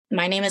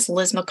My name is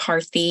Liz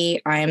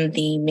McCarthy. I'm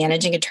the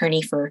managing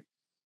attorney for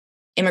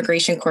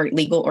Immigration Court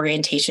Legal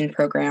Orientation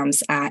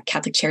Programs at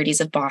Catholic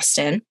Charities of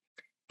Boston.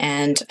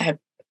 And I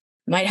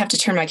might have to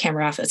turn my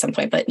camera off at some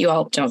point, but you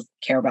all don't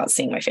care about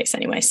seeing my face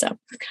anyway. So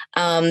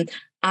I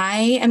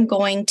am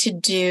going to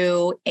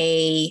do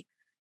a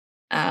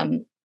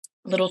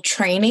little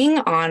training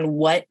on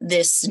what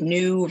this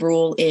new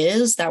rule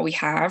is that we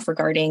have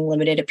regarding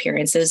limited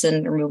appearances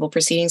and removal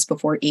proceedings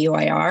before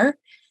EOIR.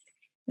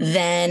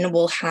 Then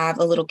we'll have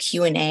a little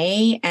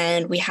Q&A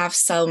and we have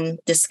some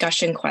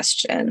discussion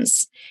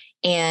questions.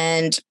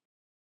 And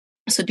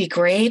this would be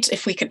great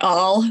if we could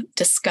all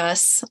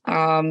discuss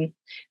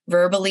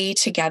verbally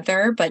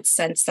together, but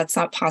since that's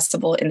not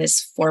possible in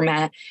this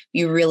format,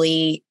 we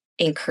really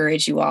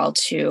encourage you all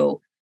to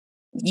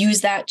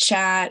use that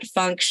chat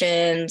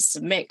function,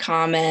 submit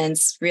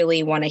comments,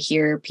 really want to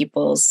hear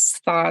people's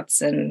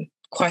thoughts and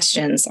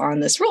questions on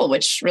this rule,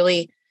 which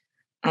really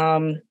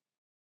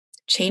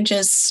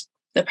changes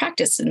the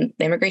practice in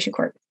the immigration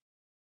court.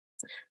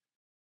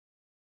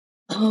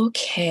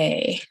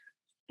 Okay,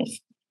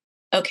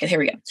 here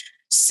we go.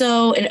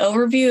 So an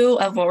overview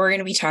of what we're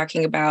going to be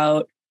talking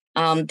about.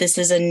 This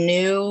is a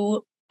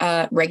new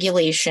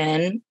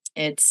regulation.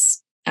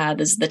 It's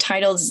this is the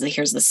title.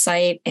 Here's the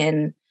site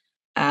in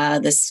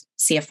this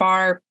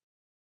CFR.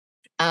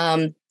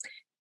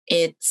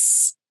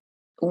 It's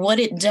what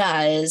it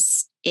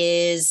does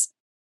is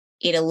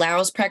it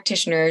allows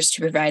practitioners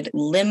to provide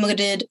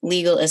limited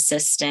legal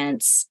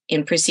assistance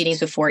in proceedings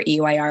before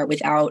EOIR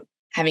without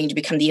having to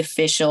become the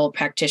official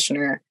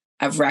practitioner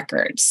of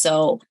record.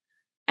 So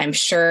I'm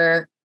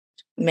sure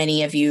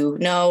many of you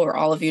know, or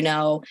all of you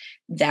know,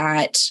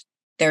 that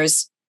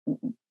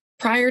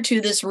prior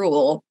to this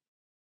rule,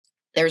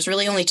 there's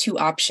really only two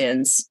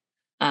options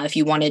if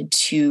you wanted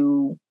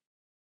to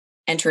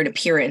enter an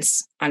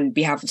appearance on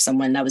behalf of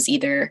someone. That was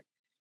either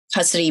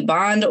custody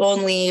bond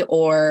only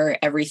or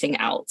everything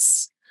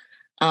else.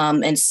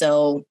 And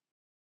so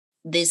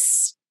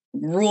this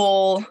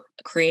rule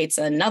creates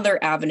another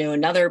avenue,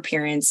 another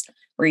appearance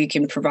where you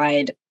can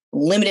provide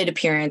limited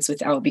appearance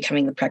without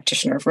becoming the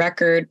practitioner of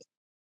record.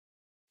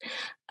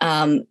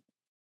 And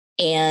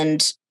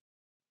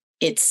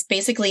it's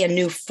basically a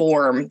new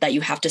form that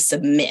you have to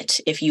submit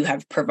if you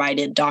have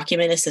provided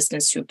document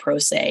assistance to a pro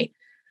se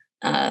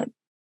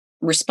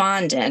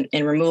respondent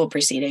in removal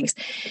proceedings.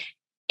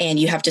 And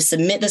you have to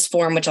submit this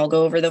form, which I'll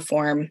go over the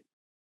form.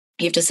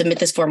 You have to submit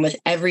this form with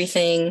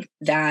everything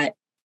that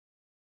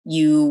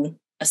you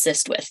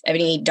assist with,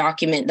 any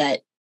document that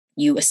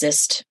you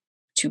assist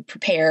to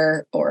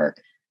prepare, or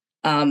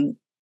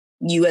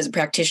you as a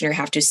practitioner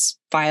have to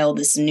file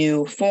this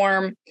new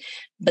form.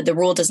 But the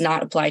rule does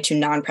not apply to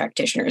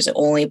non-practitioners. It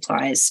only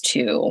applies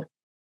to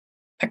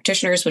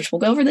practitioners, which we'll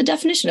go over the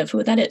definition of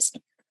who that is.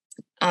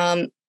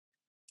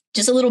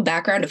 Just a little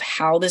background of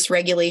how this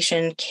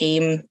regulation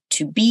came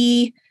to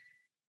be,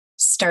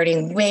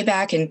 starting way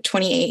back in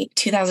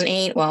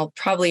 2008. Well,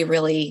 probably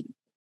really,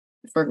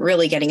 if we're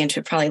really getting into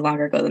it, probably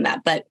longer ago than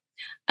that. But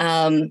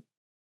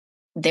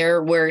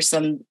there were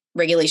some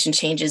regulation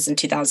changes in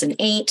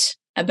 2008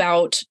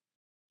 about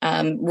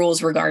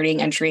rules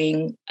regarding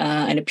entering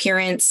an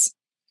appearance.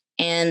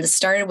 And this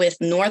started with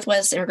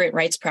Northwest Immigrant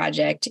Rights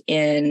Project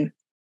in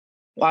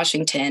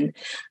Washington.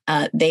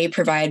 They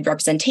provide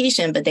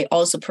representation, but they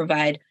also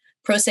provide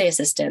pro se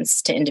assistance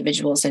to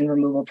individuals in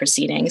removal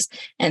proceedings.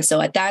 And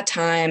so at that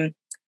time,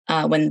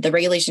 when the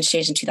regulations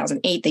changed in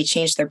 2008, they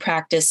changed their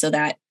practice so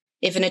that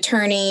if an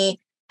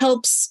attorney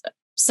helps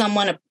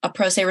someone, a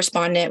pro se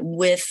respondent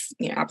with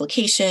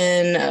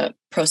application, a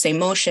pro se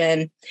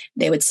motion,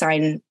 they would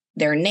sign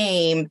their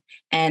name,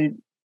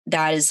 and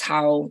that is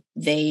how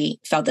they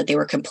felt that they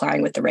were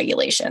complying with the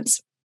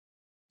regulations.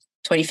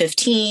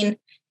 2015,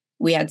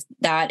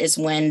 that is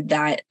when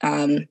that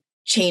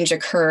change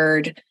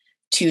occurred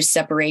to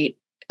separate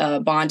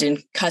bond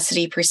and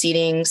custody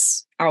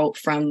proceedings out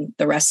from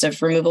the rest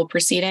of removal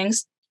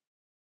proceedings.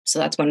 So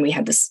that's when we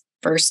had this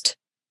first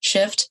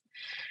shift.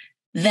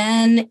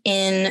 Then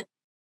in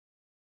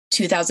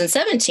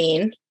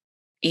 2017,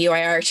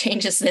 EOIR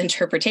changes the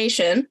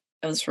interpretation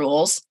of those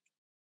rules.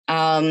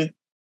 I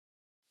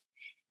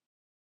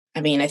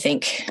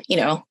think,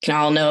 can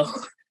all know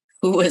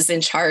who was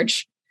in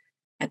charge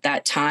at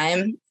that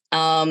time.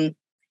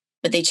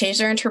 But they changed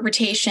their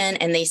interpretation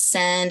and they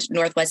send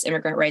Northwest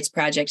Immigrant Rights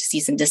Project a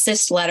cease and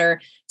desist letter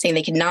saying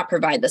they cannot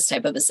provide this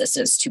type of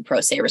assistance to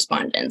pro se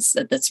respondents,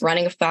 that's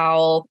running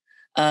afoul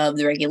of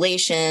the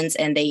regulations,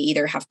 and they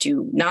either have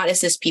to not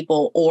assist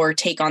people or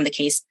take on the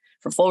case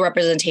for full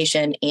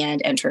representation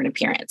and enter an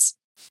appearance.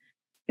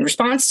 In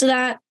response to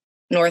that,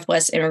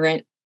 Northwest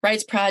Immigrant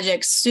Rights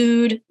Project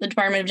sued the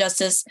Department of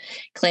Justice,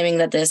 claiming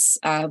that this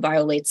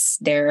violates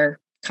their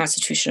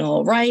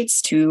constitutional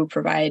rights to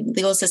provide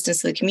legal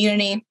assistance to the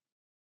community.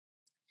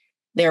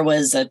 There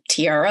was a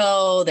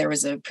TRO, there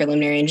was a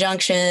preliminary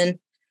injunction.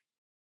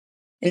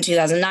 In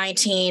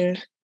 2019,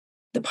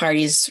 the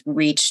parties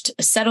reached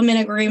a settlement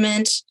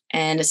agreement,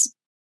 and as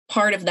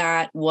part of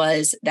that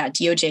was that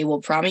DOJ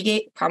will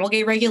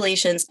promulgate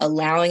regulations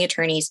allowing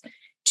attorneys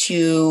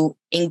to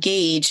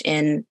engage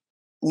in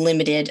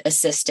limited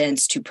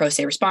assistance to pro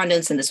se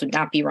respondents, and this would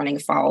not be running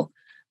afoul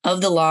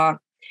of the law.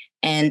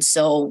 And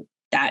so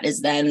that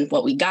is then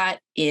what we got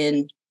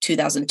in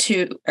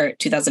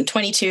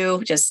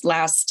 2022, just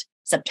last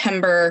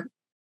September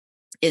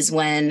is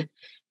when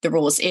the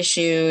rule was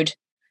issued,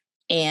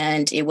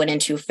 and it went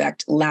into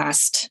effect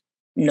last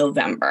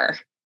November.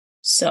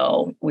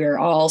 So we're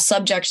all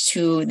subject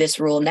to this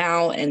rule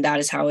now, and that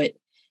is how it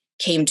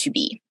came to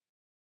be.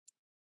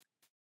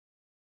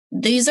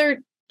 These are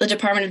the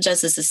Department of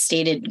Justice's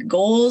stated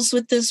goals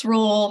with this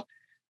rule,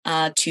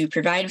 to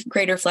provide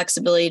greater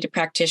flexibility to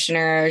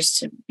practitioners,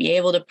 to be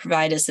able to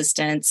provide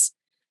assistance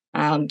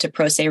to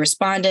pro se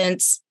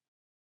respondents,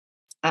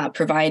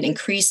 provide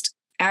increased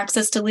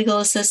access to legal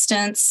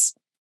assistance,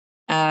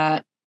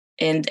 and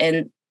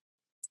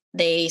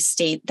they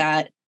state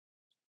that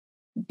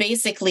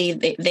basically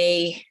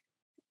they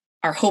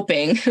are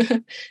hoping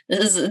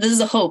this is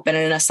a hope and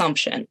an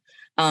assumption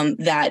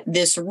that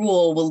this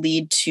rule will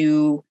lead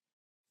to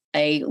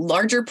a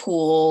larger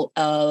pool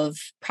of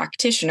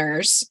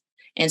practitioners,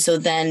 and so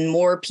then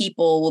more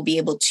people will be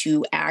able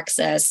to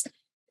access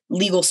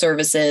legal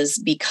services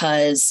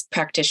because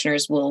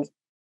practitioners will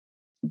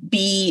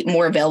be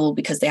more available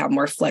because they have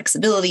more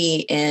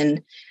flexibility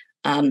in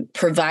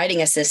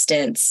providing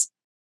assistance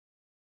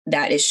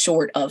that is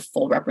short of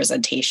full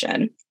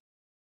representation.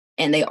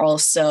 And they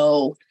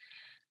also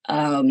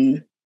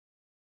believe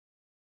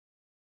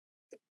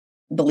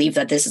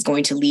that this is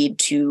going to lead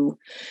to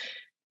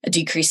a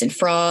decrease in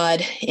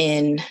fraud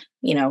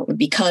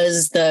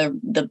because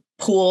the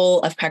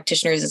pool of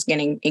practitioners is going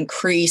to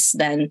increase,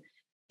 then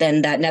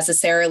that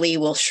necessarily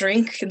will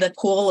shrink the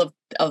pool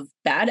of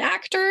bad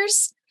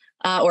actors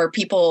or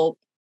people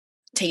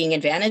taking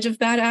advantage of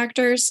bad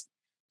actors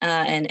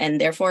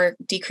and therefore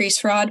decrease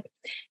fraud.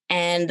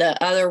 And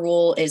the other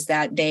rule is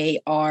that they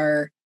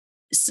are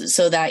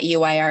so that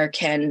EOIR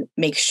can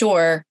make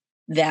sure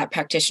that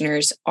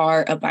practitioners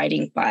are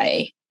abiding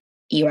by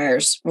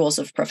EOIR's rules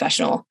of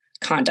professional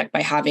conduct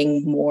by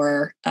having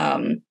more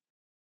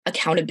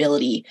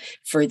accountability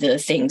for the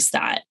things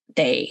that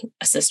they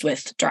assist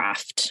with,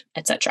 draft,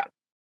 etc.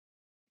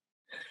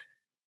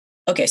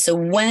 Okay, so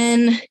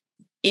when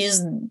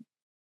is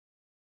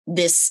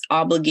this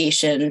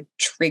obligation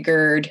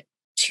triggered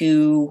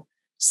to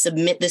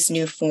submit this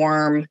new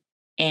form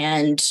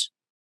and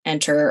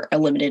enter a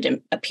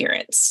limited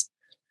appearance?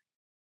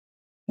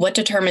 What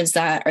determines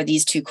that are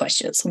these two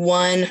questions.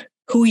 One,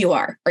 who you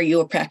are. Are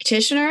you a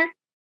practitioner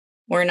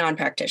or a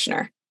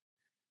non-practitioner?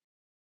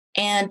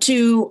 And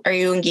two, are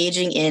you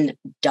engaging in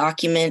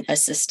document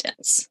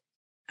assistance?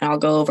 And I'll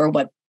go over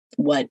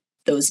what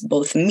those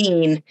both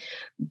mean.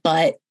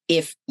 But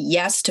if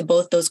yes to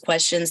both those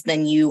questions,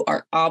 then you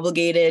are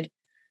obligated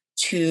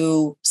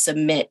to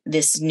submit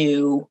this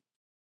new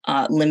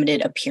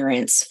limited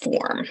appearance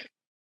form.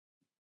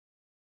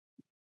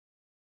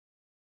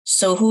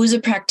 So who is a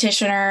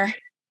practitioner?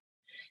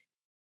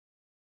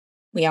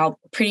 We all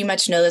pretty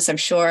much know this, I'm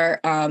sure.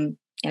 An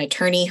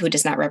attorney who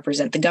does not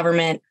represent the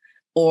government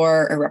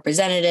or a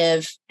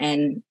representative.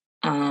 And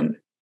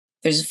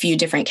there's a few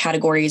different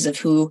categories of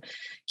who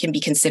can be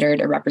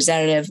considered a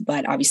representative,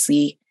 but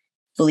obviously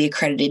fully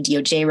accredited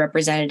DOJ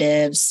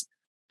representatives.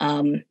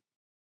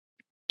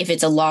 If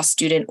it's a law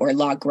student or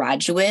law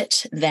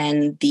graduate,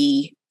 then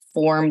the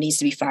form needs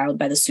to be filed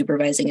by the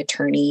supervising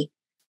attorney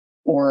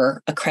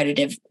or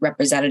accredited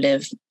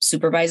representative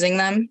supervising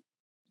them.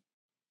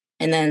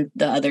 And then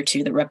the other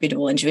two, the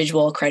reputable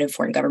individual, accredited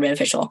foreign government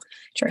official,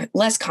 which are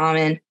less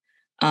common,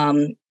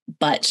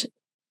 but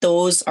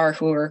those are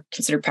who are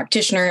considered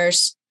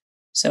practitioners.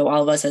 So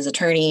all of us as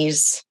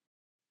attorneys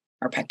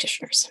are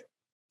practitioners.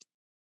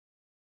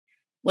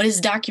 What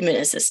is document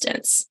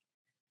assistance?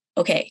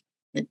 Okay,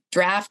 the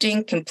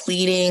drafting,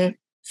 completing,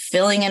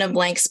 filling in of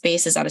blank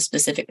spaces on a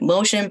specific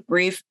motion,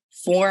 brief,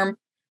 form,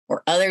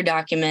 or other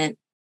document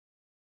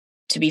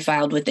to be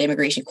filed with the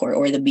Immigration Court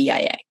or the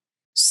BIA.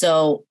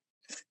 So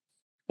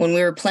when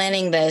we were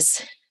planning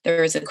this,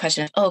 there was a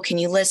question of, can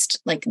you list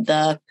like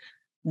the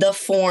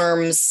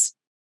forms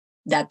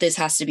that this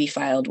has to be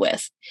filed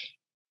with?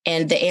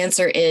 And the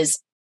answer is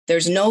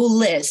there's no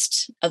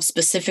list of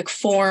specific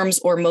forms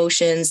or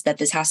motions that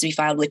this has to be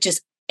filed with,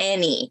 just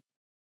any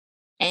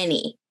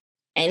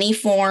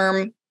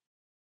form,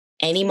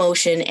 any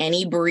motion,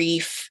 any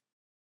brief,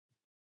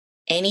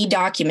 any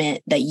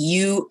document that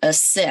you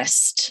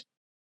assist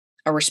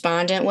a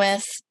respondent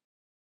with,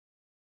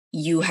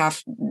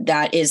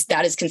 that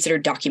is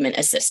considered document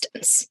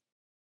assistance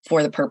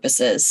for the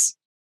purposes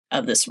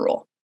of this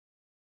rule.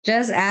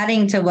 Just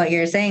adding to what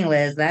you're saying,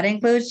 Liz, that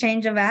includes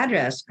change of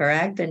address,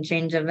 correct? And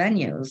change of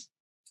venues.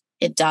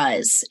 It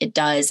does.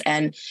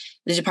 And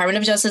the Department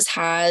of Justice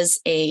has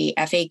a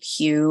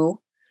FAQ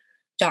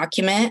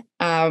document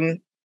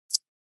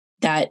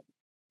that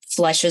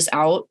fleshes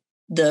out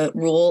the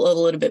rule a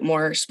little bit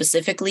more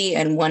specifically.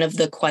 And one of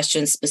the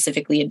questions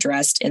specifically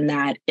addressed in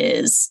that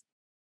is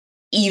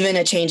even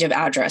a change of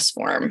address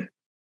form.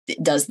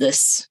 Is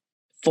this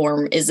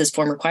form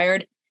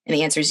required? And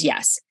the answer is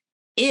yes.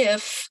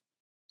 If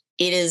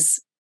it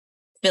is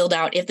filled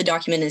out if the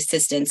document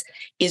assistance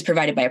is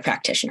provided by a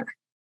practitioner.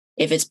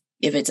 If it's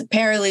a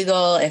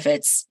paralegal, if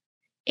it's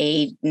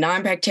a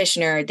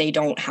non-practitioner, they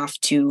don't have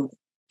to,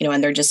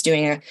 and they're just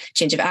doing a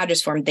change of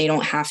address form, they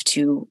don't have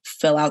to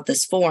fill out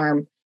this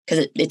form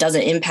because it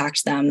doesn't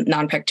impact them.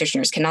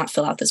 Non-practitioners cannot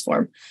fill out this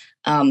form.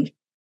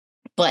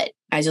 But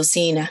as you'll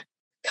see in a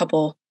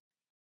couple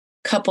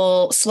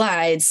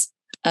slides,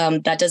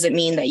 that doesn't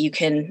mean that you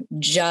can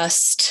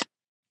just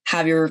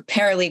have your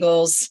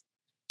paralegals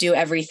do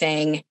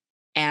everything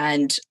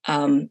and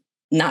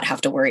not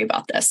have to worry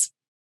about this.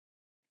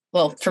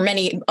 Well, for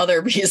many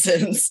other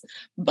reasons,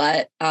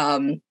 but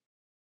I'll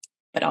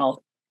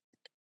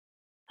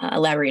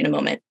elaborate in a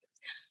moment.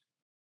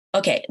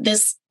 Okay,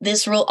 this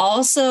rule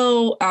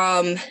also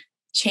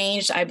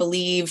changed, I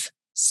believe,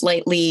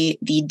 slightly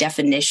the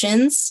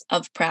definitions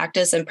of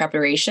practice and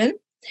preparation.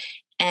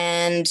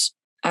 And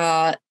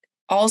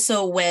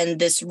also when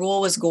this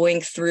rule was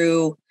going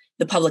through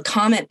the public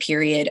comment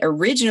period,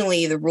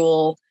 originally the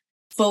rule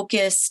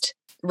focused,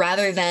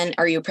 rather than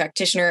are you a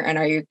practitioner and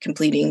are you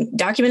completing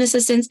document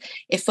assistance,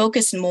 it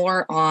focused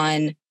more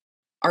on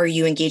are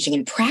you engaging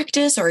in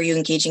practice or are you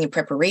engaging in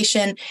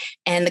preparation?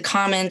 And the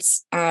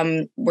comments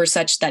were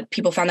such that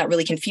people found that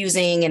really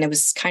confusing, and it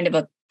was kind of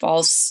a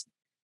false,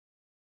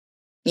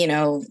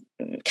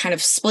 kind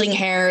of splitting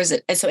hairs.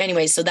 And so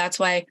anyway, so that's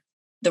why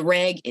the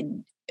reg,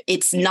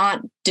 it's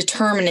not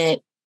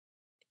determinate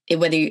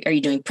whether are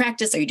you doing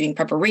practice, are you doing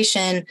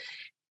preparation.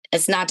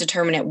 It's not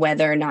determinate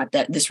whether or not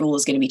that this rule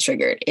is going to be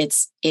triggered.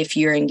 It's if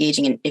you're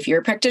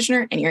a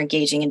practitioner and you're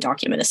engaging in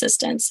document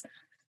assistance.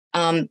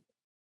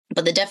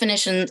 But the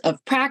definitions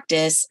of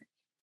practice,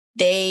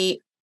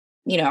 they,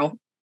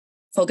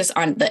 focus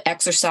on the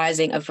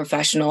exercising of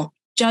professional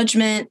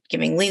judgment,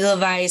 giving legal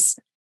advice.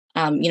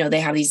 They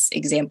have these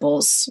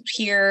examples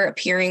here: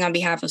 appearing on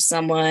behalf of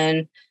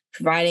someone,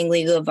 providing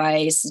legal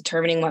advice,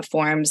 determining what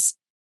forms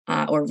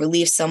or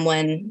relief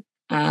someone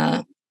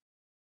might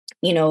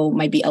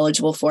be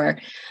eligible for,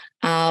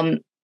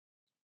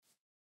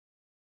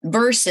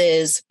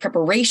 versus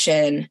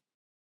preparation,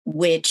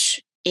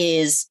 which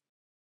is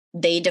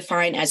they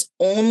define as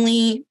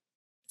only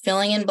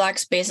filling in black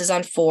spaces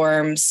on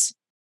forms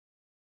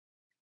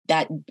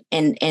that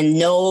and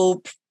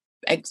no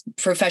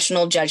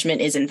professional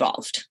judgment is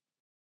involved.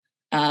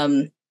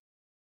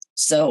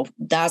 So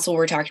that's what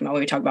we're talking about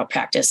when we talk about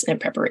practice and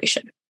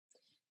preparation.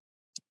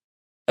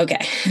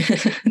 Okay.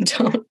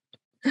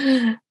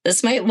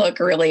 This might look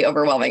really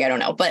overwhelming. I don't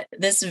know, but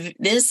this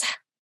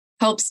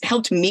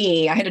helped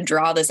me. I had to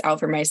draw this out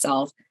for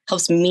myself.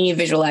 Helps me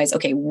visualize,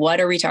 okay, what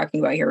are we talking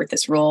about here with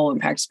this role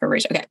and practice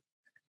preparation? Okay.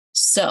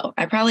 So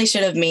I probably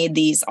should have made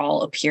these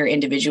all appear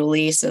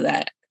individually so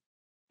that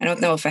I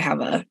don't know if I have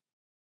a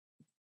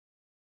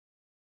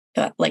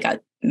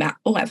map.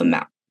 Oh, I have a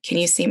map. Can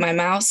you see my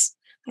mouse?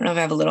 I don't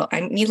know if I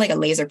need like a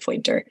laser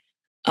pointer.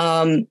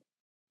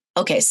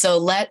 Okay. So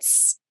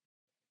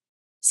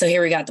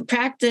here we got the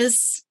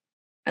practice.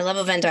 I love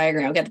a Venn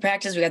diagram. We got the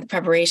practice, we got the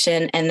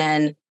preparation, and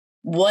then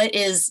what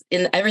is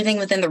in everything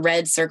within the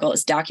red circle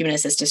is document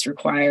assistance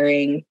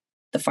requiring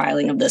the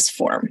filing of this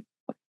form.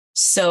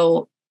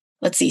 So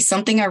let's see,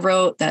 something I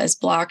wrote that is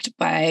blocked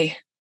by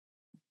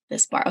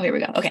this bar. Oh, here we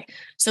go. Okay.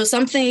 So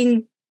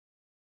something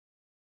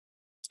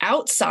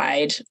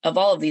outside of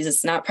all of these,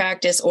 it's not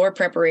practice or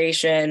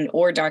preparation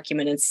or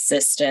document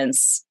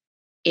assistance,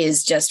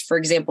 is just, for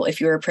example,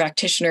 if you're a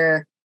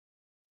practitioner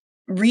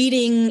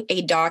reading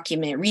a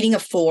document, reading a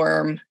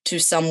form to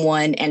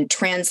someone and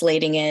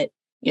translating it,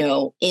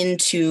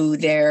 into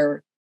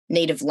their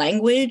native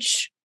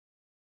language,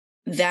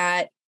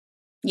 that,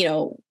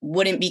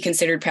 wouldn't be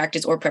considered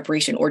practice or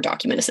preparation or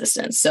document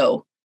assistance.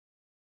 So,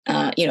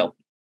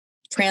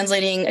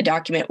 translating a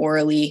document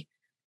orally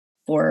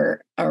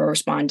for a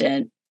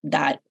respondent,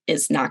 that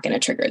is not going to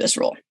trigger this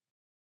rule.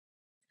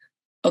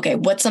 Okay,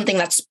 what's something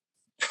that's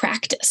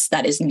practice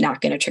that is not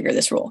going to trigger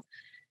this rule?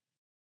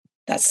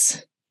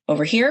 That's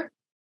over here,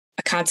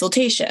 a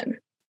consultation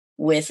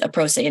with a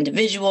pro se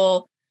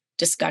individual,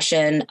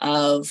 discussion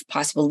of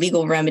possible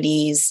legal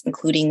remedies,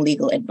 including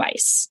legal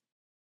advice.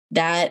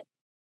 That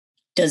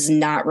does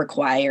not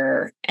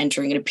require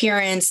entering an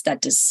appearance.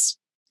 That is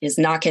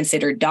not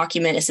considered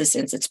document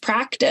assistance. It's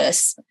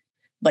practice,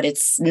 but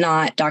it's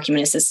not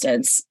document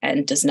assistance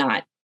and does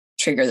not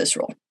trigger this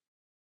rule.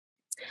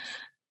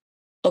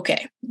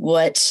 Okay,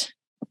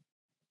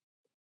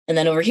 and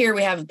then over here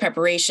we have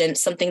preparation.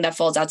 Something that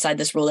falls outside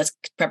this rule that's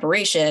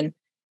preparation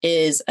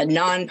is a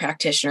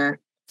non-practitioner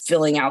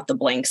filling out the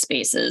blank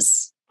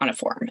spaces on a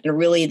form. And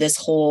really this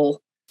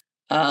whole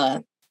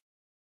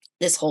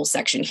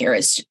section here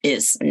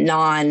is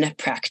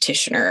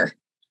non-practitioner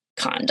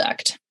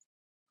conduct.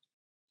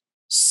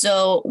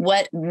 So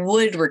what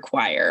would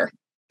require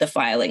the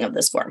filing of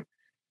this form?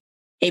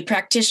 A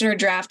practitioner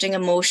drafting a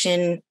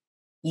motion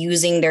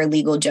using their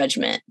legal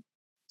judgment.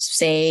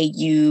 Say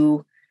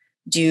you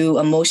do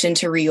a motion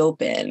to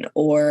reopen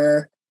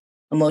or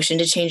a motion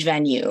to change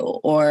venue,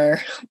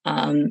 or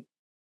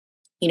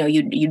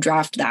you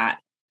draft that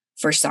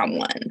for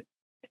someone.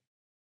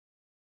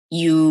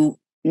 You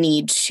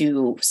need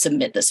to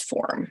submit this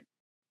form.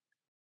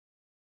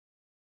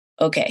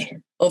 Okay,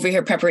 over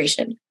here,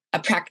 preparation. A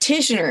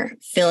practitioner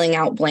filling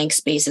out blank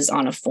spaces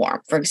on a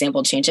form, for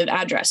example, change of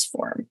address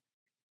form.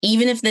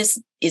 Even if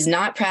this is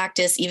not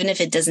practice, even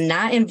if it does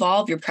not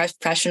involve your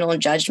professional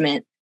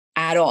judgment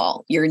at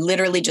all, you're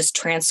literally just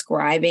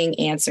transcribing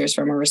answers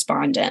from a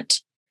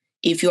respondent.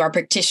 If you are a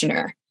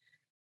practitioner,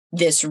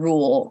 this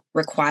rule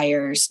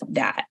requires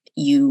that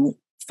you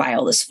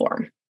file this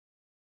form.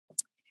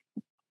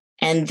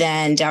 And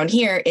then down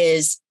here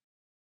is,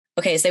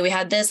 okay, say we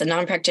had this, a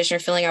non-practitioner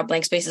filling out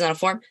blank spaces on a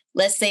form.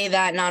 Let's say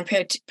that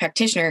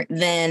non-practitioner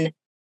then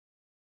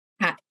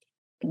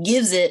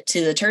gives it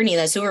to the attorney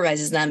that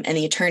supervises them, and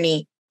the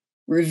attorney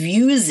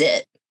reviews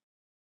it.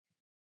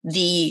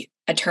 The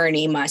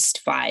attorney must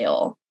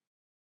file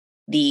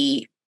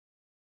the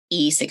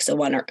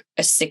E601 or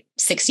a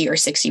 60 or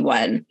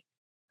 61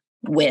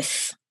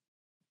 with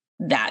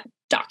that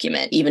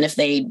document, even if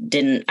they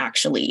didn't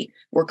actually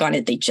work on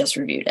it, they just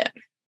reviewed it.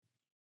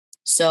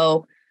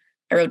 So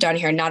I wrote down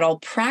here, not all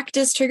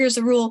practice triggers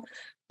the rule,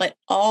 but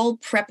all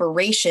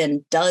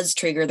preparation does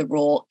trigger the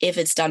rule if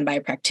it's done by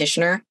a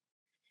practitioner.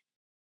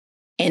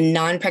 And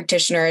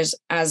non-practitioners,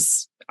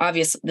 as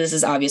obvious, this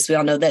is obvious, we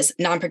all know this,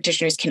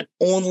 non-practitioners can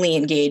only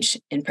engage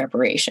in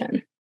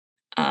preparation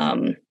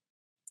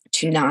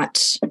to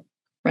not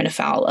run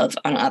afoul of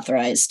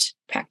unauthorized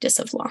practice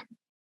of law.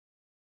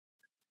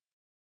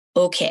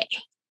 Okay.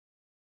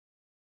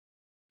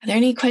 Are there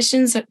any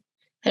questions that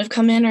have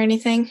come in or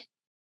anything?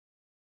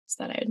 Just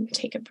thought I would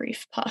take a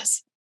brief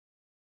pause.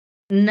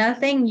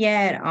 Nothing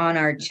yet on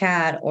our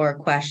chat or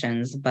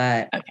questions,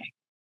 but okay.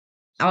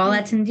 All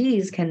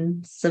attendees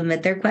can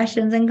submit their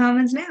questions and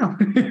comments now.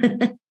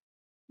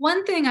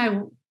 One thing I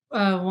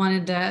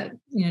wanted to,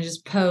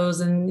 just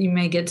pose, and you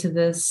may get to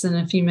this in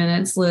a few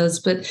minutes, Liz,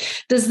 but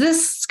does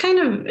this kind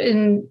of,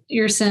 in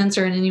your sense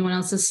or in anyone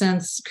else's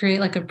sense, create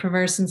like a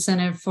perverse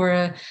incentive for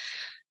a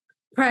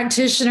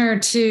practitioner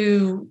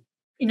to,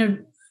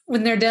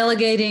 when they're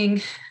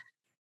delegating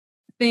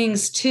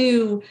things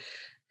to,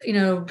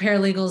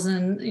 paralegals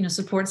and,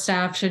 support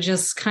staff, to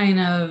just kind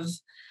of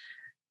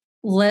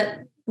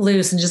let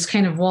loose and just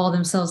kind of wall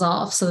themselves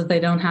off so that they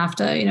don't have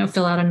to,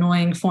 fill out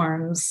annoying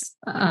forms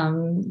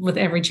with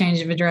every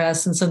change of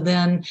address. And so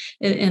then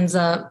it ends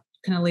up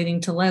kind of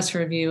leading to less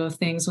review of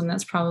things when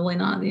that's probably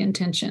not the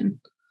intention.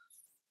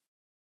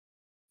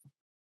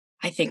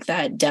 I think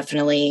that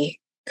definitely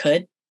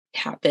could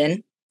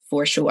happen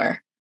for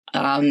sure.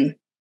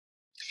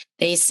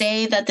 They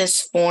say that this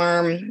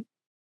form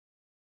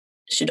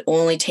should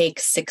only take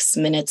 6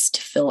 minutes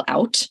to fill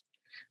out.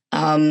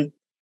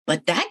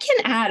 But that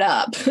can add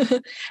up.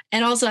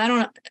 And also, I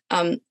don't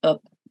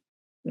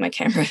my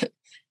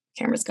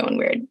camera's going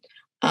weird.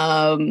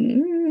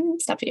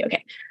 Stop video.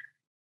 Okay.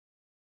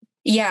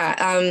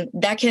 Yeah,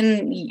 that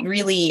can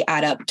really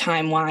add up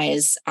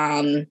time-wise.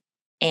 And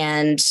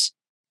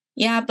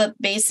yeah, but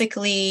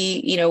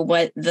basically,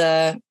 what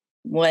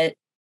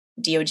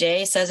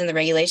DOJ says in the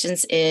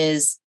regulations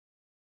is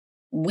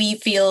we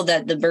feel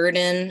that the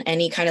burden,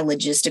 any kind of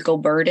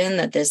logistical burden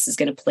that this is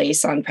going to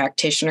place on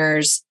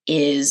practitioners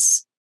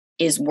is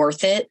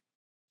worth it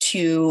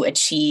to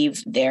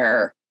achieve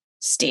their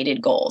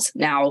stated goals.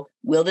 Now,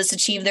 will this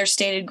achieve their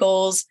stated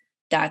goals?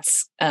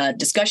 That's a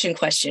discussion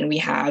question we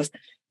have.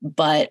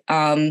 But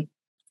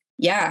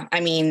yeah,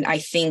 I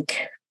think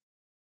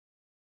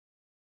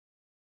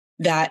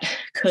that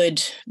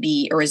could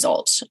be a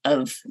result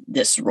of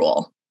this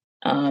rule.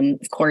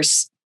 Of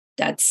course,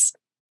 that's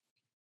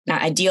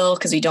not ideal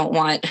because we don't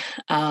want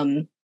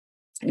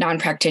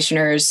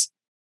non-practitioners,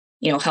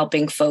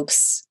 helping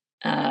folks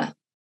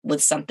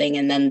with something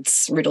and then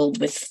it's riddled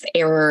with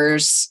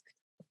errors.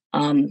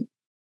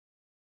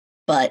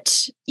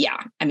 But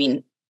yeah,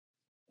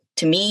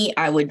 to me,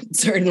 I would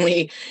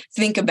certainly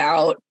think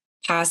about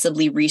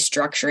possibly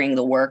restructuring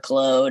the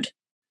workload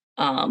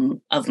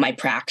of my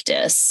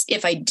practice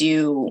if I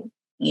do,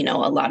 a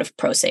lot of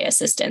pro se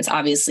assistance.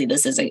 Obviously,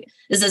 this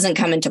doesn't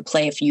come into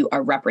play if you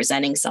are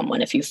representing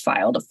someone, if you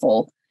filed a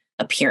full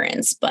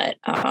appearance. But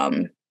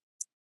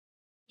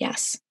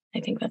yes, I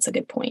think that's a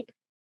good point.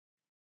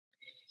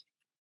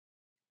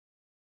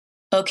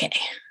 Okay,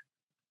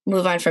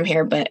 move on from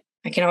here, but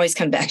I can always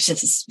come back to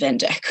this Venn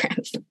diagram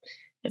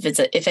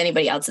if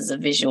anybody else is a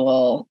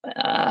visual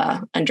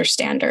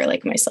understander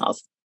like myself.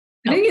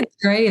 I think it's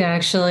great,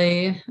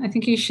 actually. I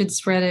think you should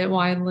spread it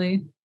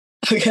widely.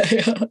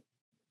 Okay.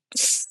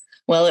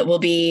 Well, it will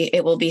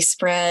be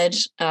spread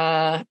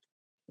by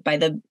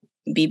the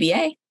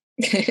BBA.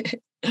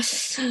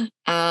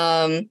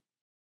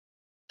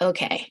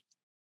 Okay.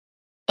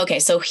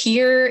 So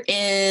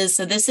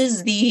this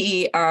is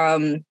the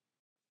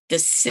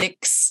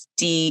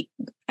 60.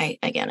 I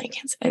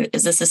can't say.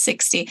 Is this a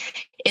 60?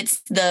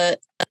 It's the.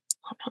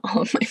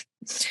 Oh,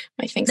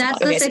 my things. That's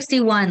the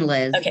 61,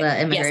 Liz. Okay.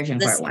 The immigration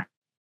court one.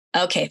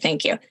 Okay,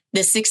 thank you.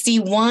 The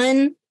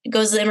 61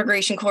 goes to the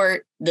immigration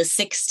court. The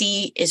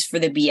 60 is for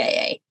the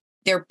BAA.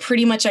 They're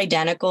pretty much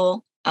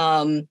identical.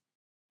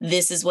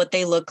 This is what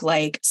they look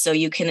like. So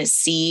you can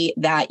see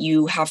that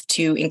you have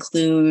to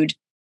include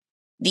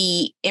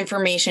the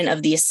information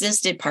of the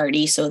assisted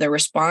party, so the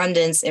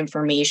respondent's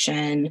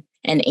information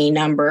and a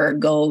number,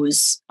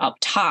 goes up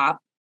top.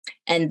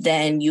 And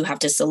then you have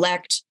to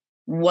select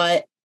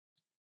what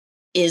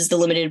is the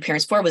limited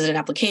appearance for. Was it an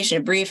application,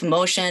 a brief, a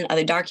motion,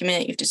 other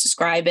document? You have to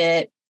describe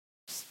it.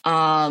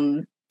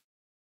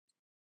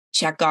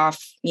 Check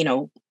off,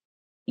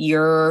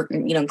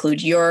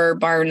 include your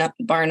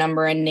bar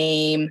number and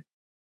name.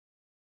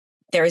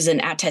 There's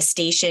an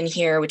attestation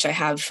here, which I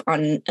have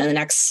on the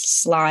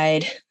next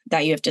slide,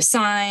 that you have to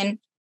sign,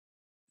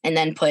 and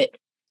then put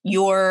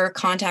your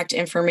contact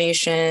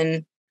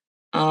information.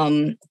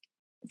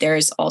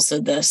 There's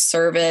also the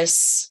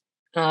service,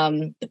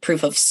 the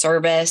proof of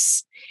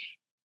service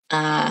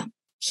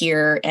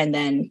here. And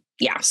then,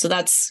 so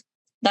that's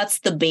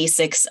the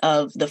basics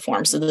of the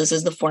form. So this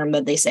is the form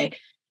that they say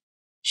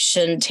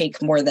shouldn't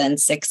take more than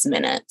 6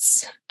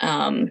 minutes.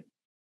 But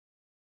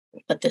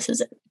this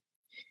is it.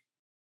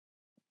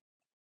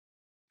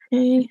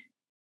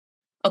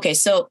 Okay,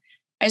 so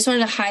I just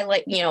wanted to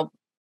highlight,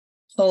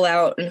 pull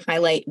out and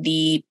highlight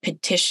the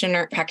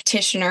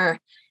practitioner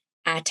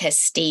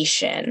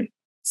attestation.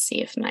 Let's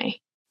see if my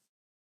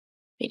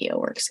video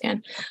works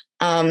again.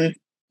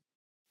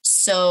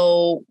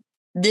 So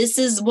this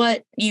is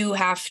what you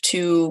have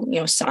to,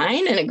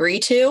 sign and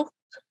agree to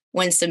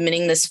when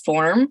submitting this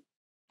form.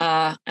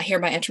 I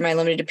hereby enter my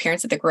limited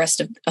appearance at the request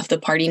of the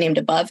party named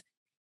above.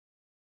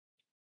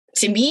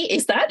 To me,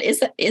 is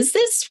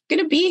this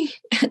going to be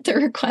at the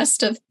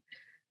request of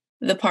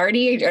the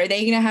party? Are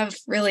they going to have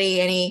really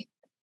any?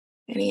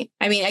 I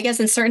mean, I guess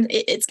it's going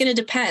to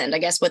depend, I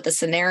guess, what the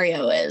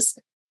scenario is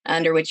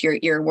under which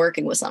you're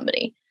working with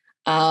somebody.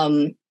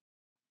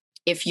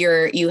 If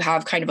you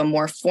have kind of a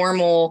more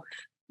formal,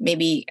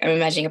 maybe I'm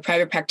imagining a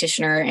private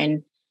practitioner,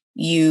 and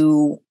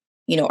you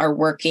are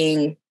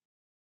working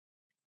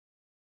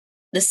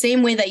the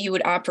same way that you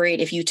would operate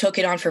if you took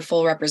it on for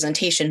full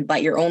representation,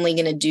 but you're only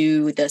going to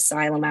do the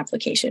asylum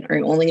application, or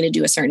you're only going to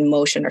do a certain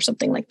motion or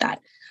something like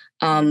that.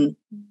 I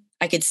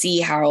could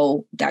see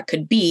how that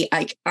could be.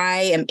 I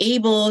am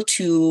able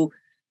to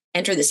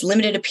enter this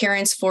limited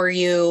appearance for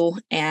you,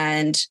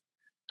 and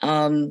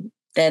then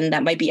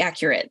that might be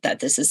accurate that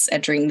this is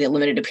entering the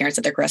limited appearance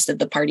at the request of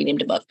the party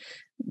named above.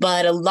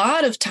 But a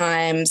lot of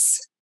times,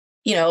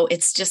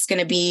 it's just going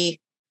to be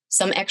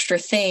some extra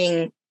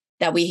thing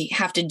that we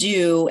have to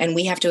do, and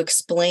we have to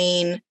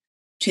explain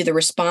to the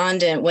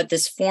respondent what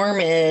this form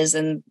is.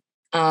 And,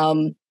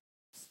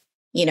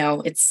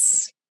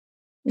 it's,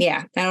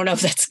 I don't know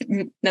if that's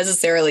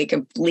necessarily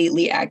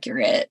completely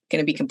accurate, going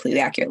to be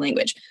completely accurate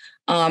language.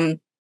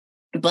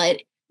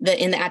 But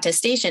in the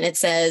attestation, it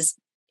says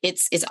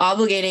it's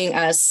obligating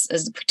us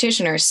as the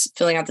practitioners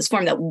filling out this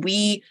form that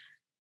we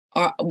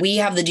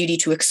have the duty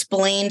to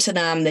explain to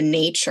them the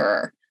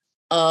nature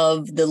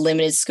of the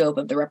limited scope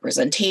of the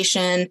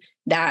representation,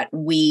 that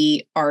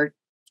we are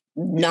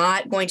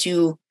not going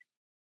to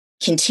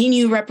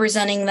continue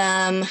representing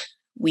them.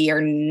 We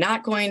are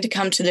not going to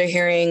come to their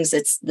hearings.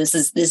 This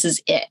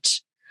is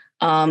it.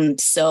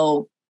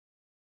 So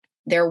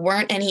there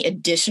weren't any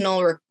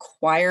additional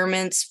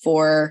requirements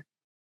for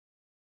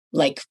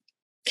like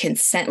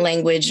consent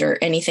language or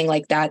anything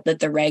like that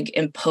the reg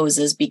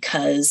imposes,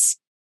 because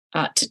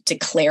to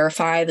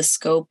clarify the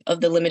scope of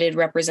the limited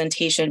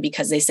representation,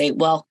 because they say,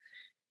 well,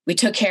 we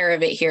took care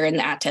of it here in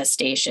the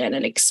attestation,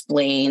 and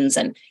explains,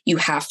 and you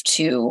have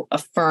to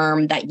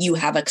affirm that you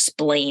have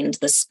explained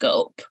the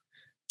scope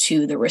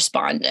to the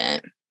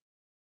respondent.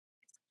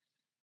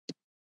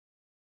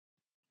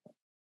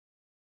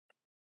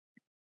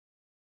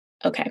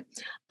 Okay,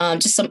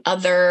 just some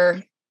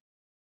other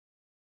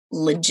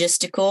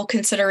logistical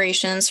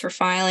considerations for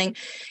filing.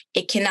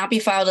 It cannot be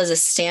filed as a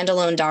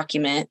standalone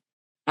document.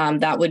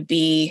 That would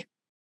be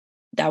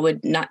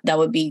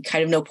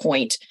kind of no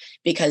point,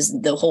 because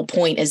the whole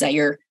point is that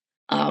you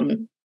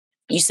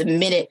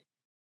submit it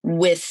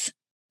with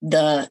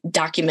the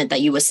document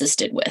that you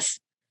assisted with.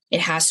 It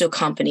has to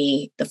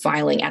accompany the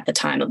filing at the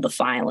time of the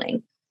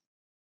filing.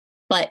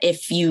 But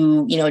if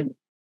you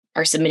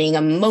are submitting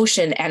a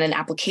motion and an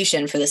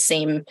application for the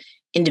same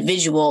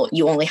individual,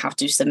 you only have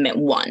to submit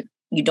one.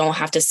 You don't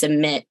have to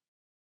submit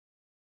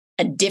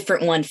a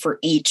different one for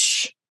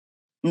each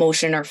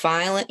motion or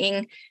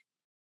filing,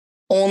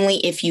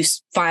 only if you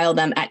file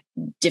them at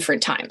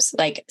different times.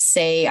 Like,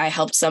 say I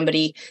helped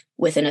somebody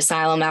with an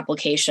asylum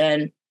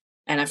application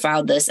and I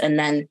filed this, and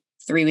then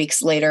 3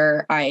 weeks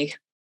later I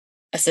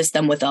assist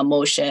them with a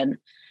motion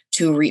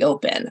to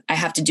reopen. I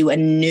have to do a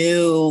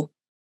new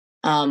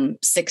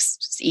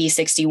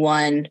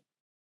 6E61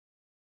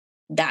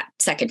 that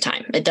second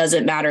time. It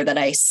doesn't matter that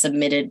I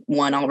submitted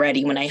one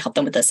already when I helped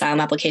them with the asylum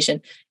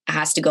application. It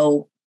has to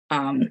go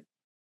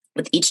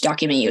with each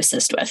document you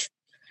assist with.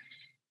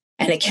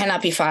 And it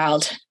cannot be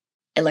filed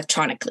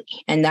electronically.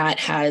 And that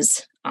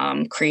has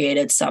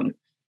created some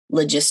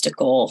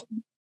logistical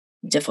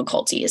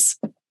difficulties.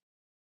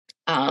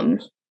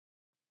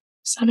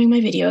 Stopping my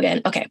video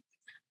again. Okay.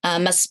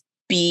 Must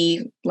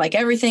be like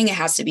everything. It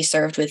has to be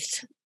served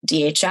with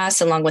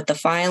DHS along with the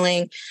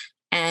filing.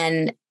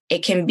 And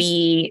it can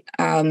be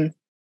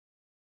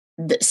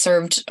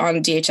served on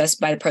DHS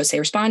by the pro se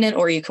respondent,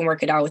 or you can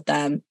work it out with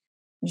them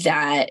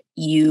that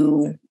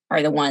you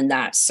are the one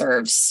that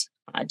serves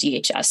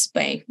DHS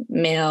by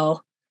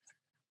mail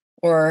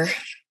or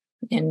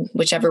in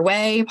whichever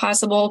way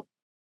possible.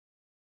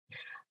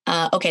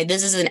 Okay,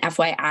 this is an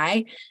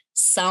FYI.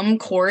 Some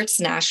courts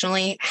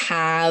nationally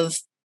have,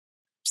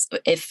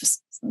 if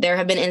there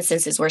have been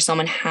instances where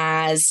someone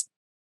has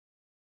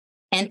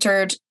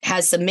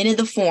submitted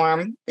the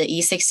form, the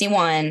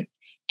E61,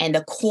 and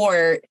the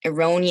court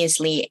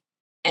erroneously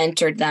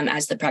entered them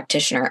as the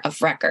practitioner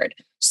of record.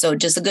 So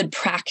just a good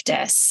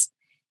practice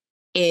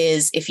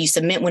is if you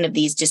submit one of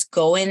these, just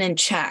go in and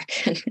check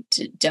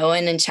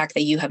that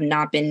you have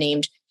not been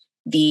named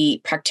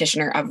the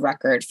practitioner of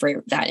record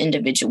for that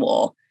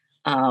individual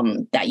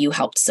that you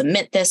helped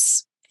submit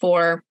this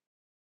for.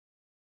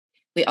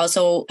 We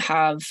also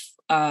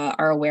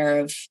are aware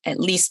of at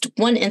least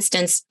one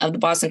instance of the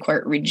Boston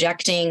court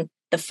rejecting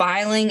the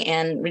filing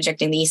and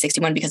rejecting the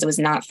E61 because it was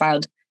not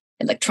filed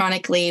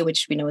electronically,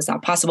 which we know is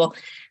not possible.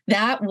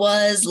 That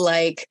was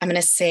like, I'm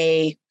going to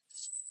say,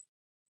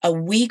 a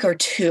week or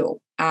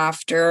two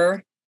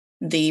after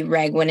the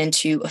reg went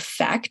into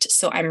effect.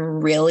 So I'm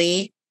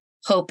really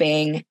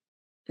hoping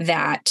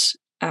that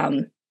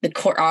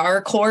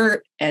our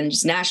court and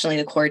just nationally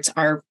the courts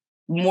are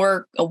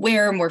more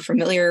aware, more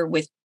familiar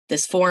with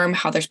this form,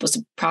 how they're supposed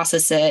to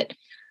process it.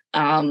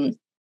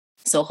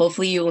 So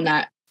hopefully you will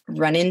not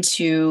run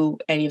into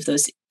any of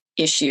those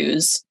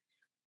issues,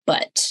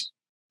 but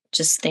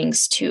just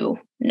things to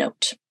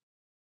note.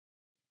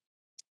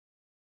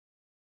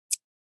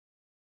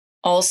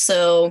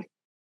 Also,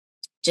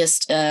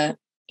 just,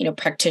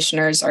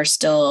 practitioners are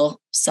still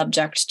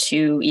subject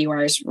to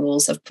EOIR's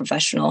rules of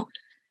professional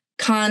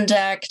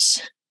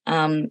conduct.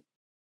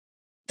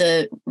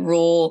 The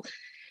rule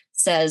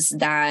says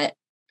that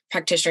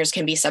practitioners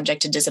can be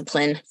subject to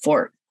discipline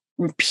for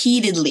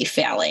repeatedly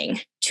failing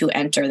to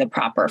enter the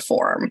proper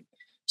form.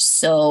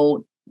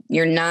 So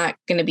you're not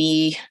going to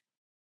be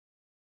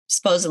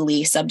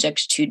supposedly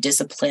subject to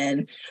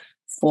discipline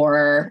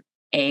for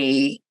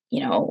a,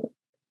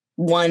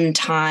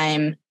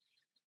 one-time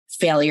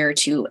failure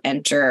to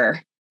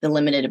enter the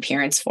limited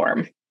appearance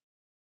form.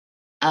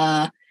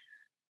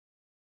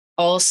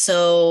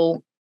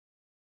 Also,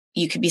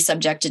 you could be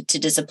subjected to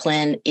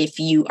discipline if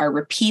you are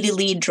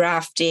repeatedly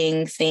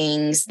drafting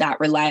things that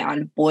rely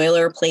on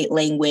boilerplate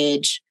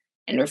language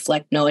and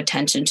reflect no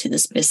attention to the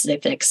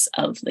specifics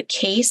of the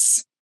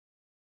case.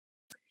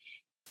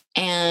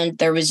 And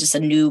there was just a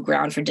new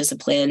ground for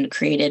discipline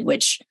created,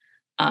 which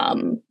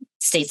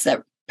states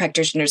that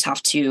practitioners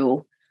have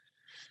to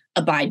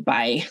abide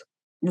by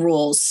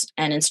rules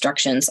and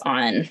instructions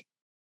on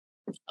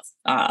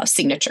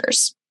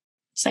signatures,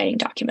 signing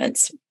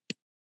documents.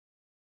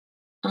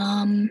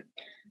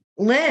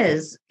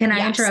 Liz, can I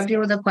Yes. interrupt you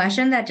with a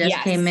question that just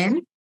came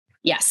in?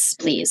 Yes,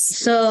 please.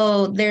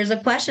 So there's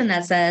a question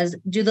that says,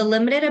 do the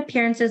limited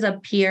appearances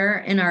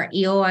appear in our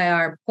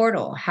EOIR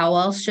portal? How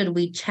else should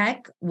we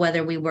check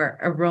whether we were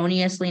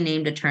erroneously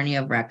named attorney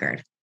of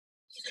record?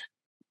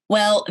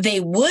 Well, they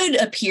would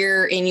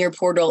appear in your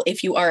portal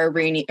if you are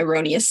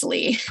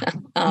erroneously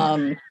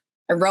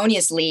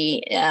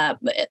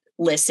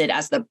listed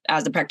as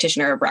the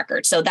practitioner of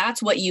record. So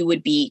that's what you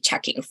would be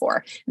checking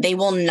for. They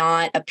will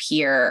not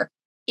appear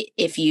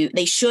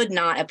they should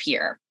not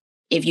appear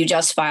if you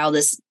just file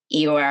this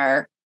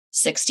EOIR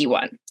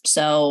 61.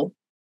 So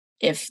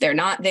if they're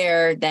not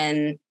there,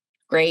 then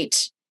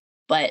great.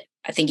 But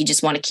I think you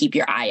just want to keep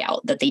your eye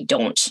out that they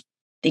don't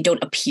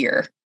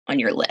appear on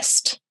your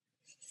list.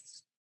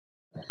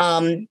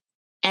 And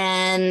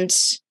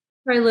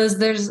sorry, Liz,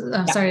 there's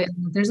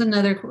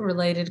another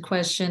related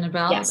question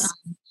about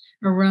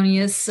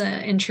erroneous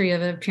entry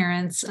of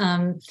appearance.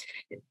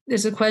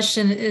 There's a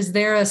question: is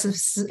there a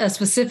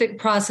specific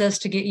process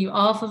to get you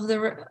off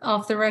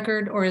the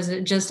record, or is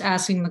it just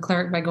asking the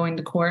clerk by going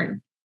to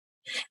court?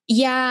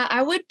 Yeah,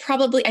 I would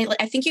probably.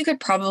 I think you could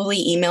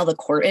probably email the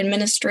court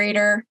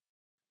administrator.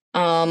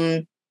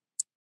 That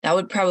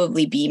would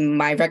probably be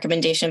my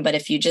recommendation. But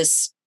if you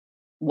just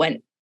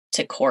went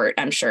to court,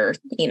 I'm sure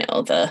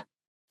the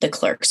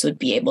clerks would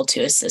be able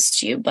to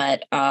assist you.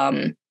 But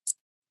I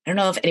don't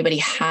know if anybody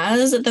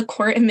has the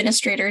court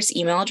administrator's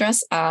email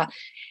address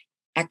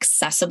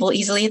accessible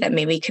easily that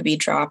maybe could be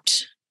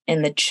dropped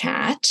in the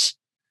chat.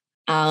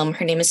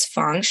 Her name is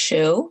Fang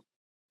Shu.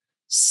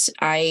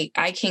 I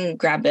can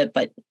grab it,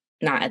 but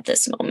not at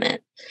this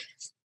moment.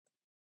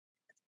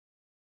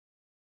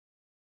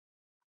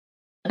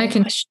 I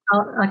can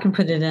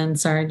put it in.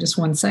 Sorry, just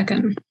 1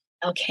 second.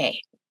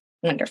 Okay,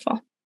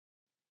 wonderful.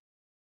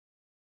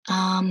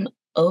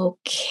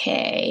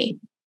 Okay,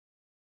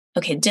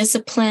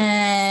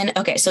 discipline.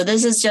 Okay, so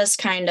this is just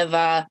kind of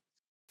a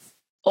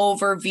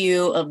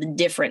overview of the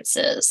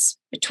differences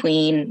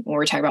between when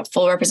we're talking about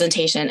full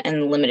representation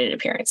and limited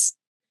appearance.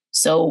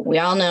 So we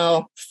all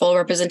know full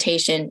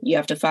representation, you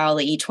have to file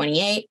the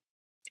E28.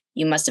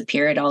 You must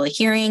appear at all the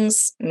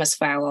hearings. You must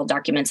file all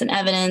documents and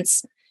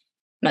evidence.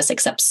 You must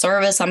accept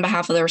service on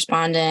behalf of the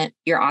respondent.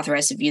 You're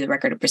authorized to view the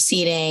record of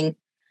proceeding.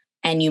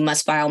 and you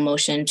must file a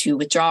motion to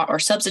withdraw or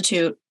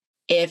substitute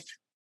if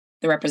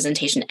the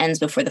representation ends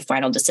before the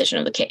final decision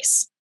of the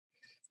case.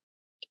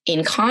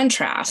 In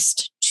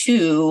contrast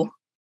to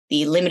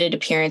the limited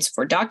appearance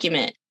for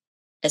document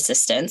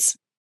assistance,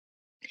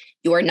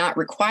 you are not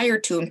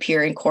required to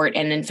appear in court,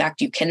 and in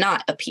fact, you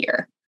cannot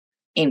appear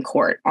in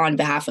court on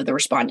behalf of the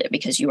respondent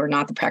because you are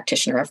not the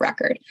practitioner of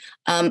record.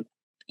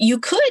 You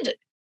could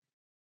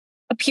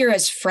appear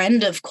as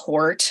friend of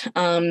court.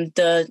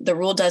 The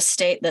rule does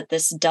state that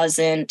this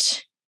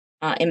doesn't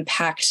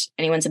impact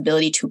anyone's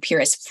ability to appear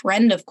as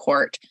friend of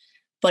court.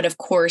 But of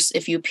course,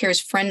 if you appear as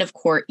friend of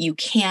court, you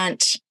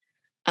can't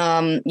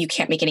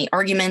make any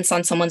arguments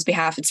on someone's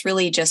behalf. It's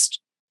really just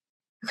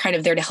kind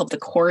of there to help the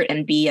court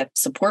and be a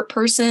support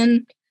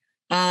person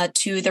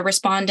to the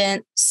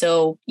respondent.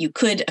 So you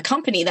could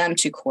accompany them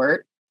to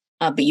court,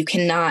 but you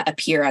cannot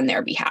appear on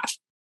their behalf.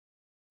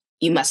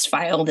 You must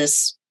file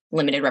this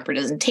limited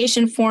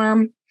representation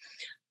form.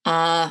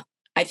 I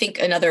think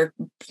another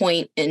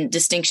point in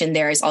distinction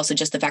there is also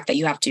just the fact that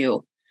you have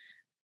to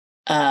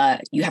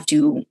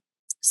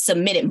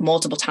submit it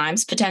multiple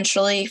times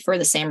potentially for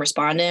the same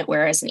respondent,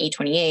 whereas in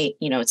E28,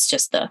 it's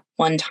just the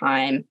one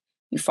time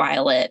you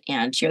file it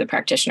and you're the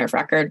practitioner of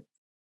record.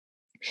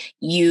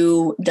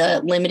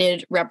 The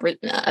limited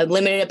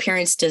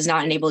appearance does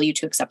not enable you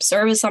to accept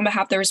service on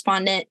behalf of the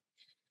respondent.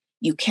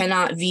 You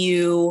cannot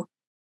view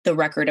the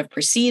record of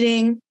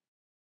proceeding.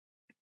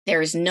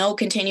 There is no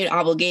continued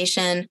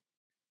obligation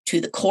to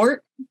the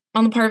court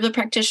on the part of the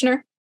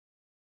practitioner.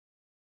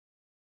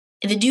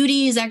 The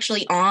duty is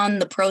actually on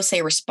the pro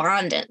se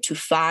respondent to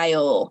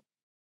file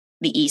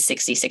the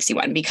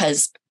E6061,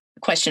 because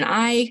the question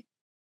I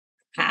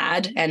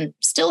had and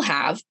still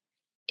have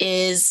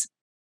is,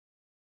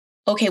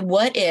 okay,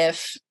 what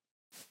if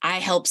I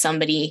help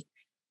somebody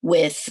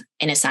with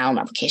an asylum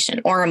application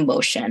or a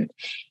motion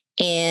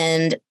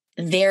and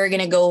they're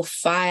going to go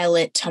file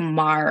it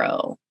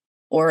tomorrow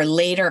or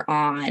later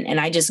on, and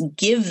I just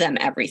give them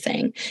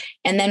everything,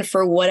 and then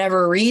for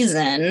whatever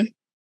reason,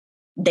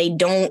 they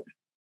don't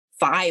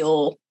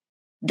file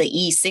the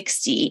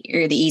E60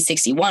 or the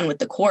E61 with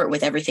the court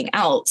with everything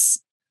else.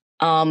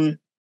 In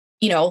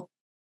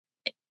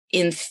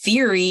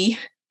theory,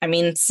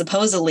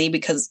 supposedly,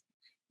 because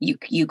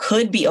you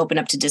could be open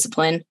up to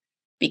discipline,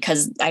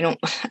 because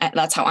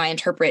that's how I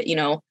interpret,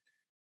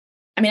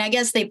 I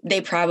guess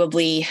they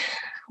probably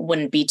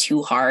wouldn't be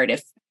too hard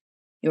if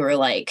you were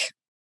like,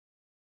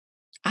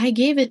 I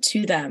gave it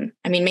to them.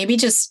 Maybe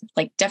just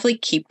definitely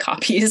keep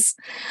copies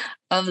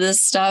of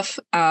this stuff,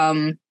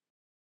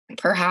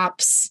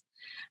 perhaps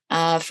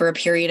for a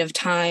period of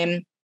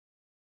time.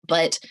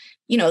 But,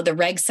 the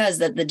reg says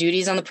that the duty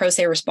is on the pro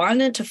se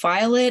respondent to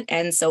file it.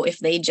 And so if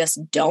they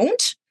just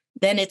don't,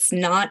 then it's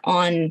not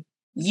on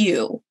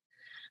you.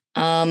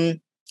 That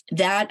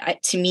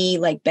to me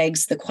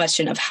begs the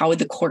question of how would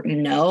the court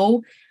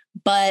know?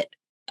 But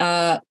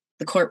the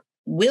court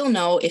will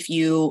know if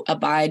you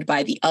abide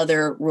by the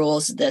other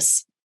rules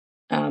this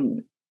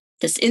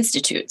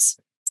institutes,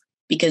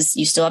 because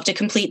you still have to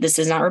complete. This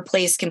does not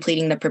replace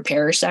completing the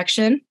preparer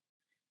section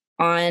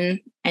on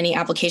any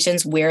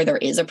applications where there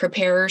is a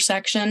preparer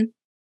section.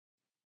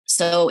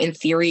 So in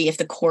theory, if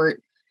the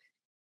court,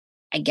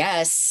 I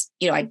guess,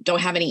 I don't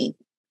have any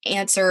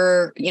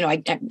answer,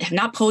 I have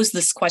not posed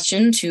this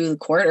question to the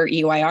court or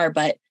EOIR,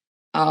 but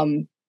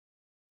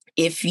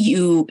if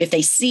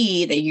they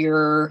see that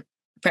you're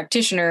a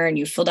practitioner and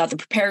you filled out the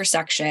preparer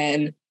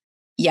section,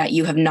 yet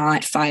you have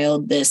not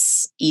filed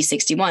this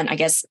E61, I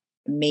guess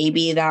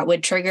maybe that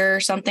would trigger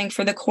something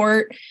for the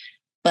court.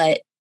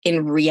 But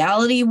in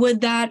reality,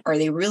 are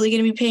they really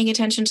going to be paying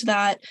attention to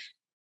that?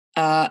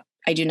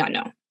 I do not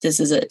know. This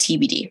is a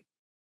TBD.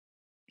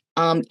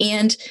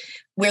 And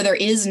where there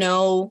is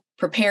no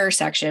preparer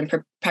section,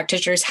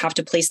 practitioners have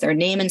to place their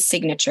name and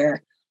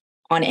signature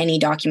on any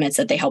documents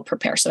that they help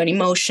prepare. So any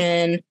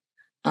motion,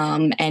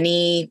 for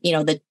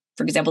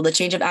example, the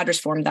change of address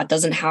form, that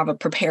doesn't have a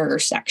preparer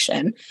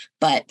section,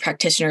 but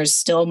practitioners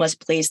still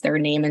must place their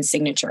name and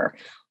signature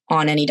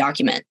on any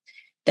document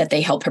that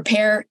they help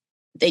prepare.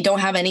 They don't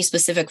have any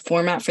specific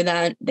format for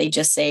that. They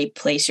just say,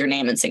 place your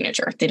name and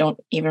signature. They don't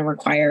even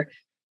require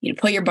you to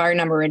put your bar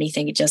number or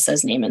anything. It just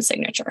says name and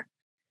signature.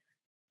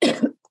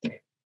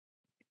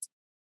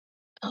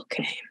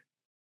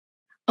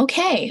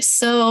 Okay.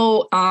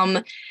 So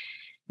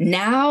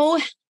now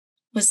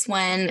was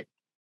when,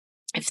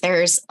 if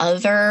there's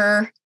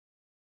other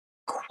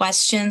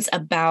questions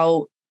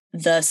about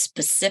the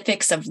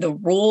specifics of the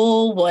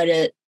rule, what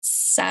it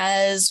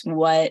says,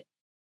 what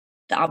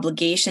the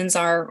obligations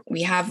are,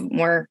 we have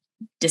more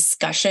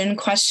discussion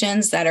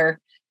questions that are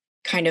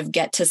kind of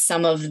get to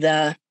some of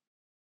the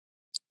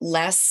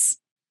less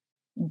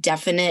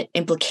definite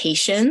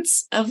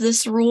implications of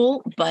this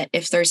rule. But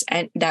if there's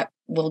that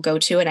we'll go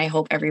to, and I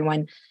hope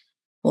everyone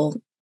will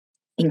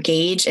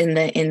engage in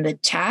the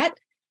chat.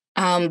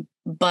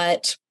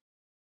 But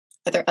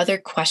are there other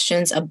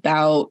questions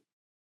about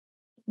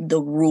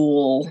the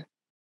rule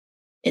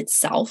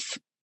itself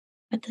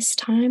at this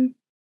time?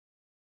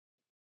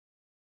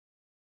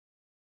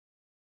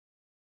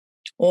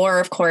 or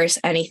of course,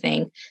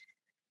 anything,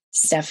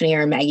 Stephanie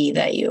or Maggie,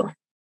 that you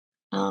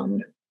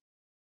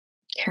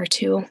care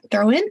to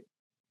throw in?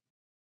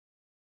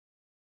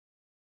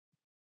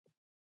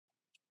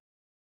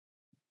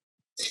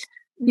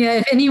 Yeah,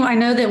 if anyone, I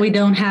know that we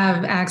don't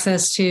have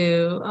access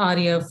to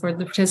audio for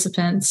the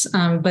participants,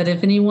 but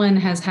if anyone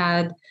has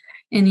had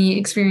any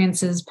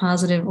experiences,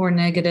 positive or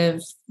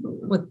negative,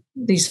 with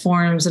these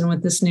forms and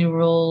with this new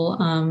rule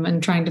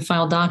and trying to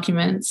file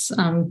documents,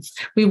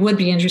 we would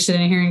be interested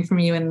in hearing from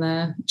you in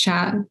the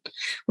chat.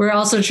 We're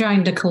also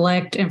trying to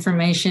collect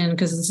information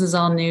because this is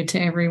all new to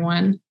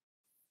everyone.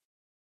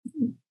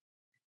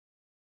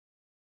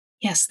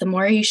 Yes, the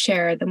more you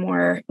share, the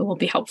more it will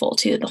be helpful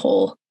to the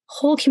whole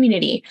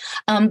community.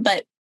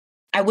 But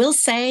I will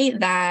say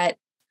that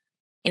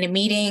in a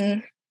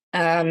meeting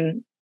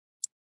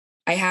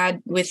I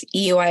had with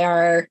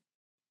EOIR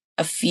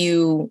a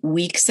few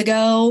weeks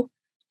ago,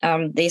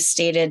 they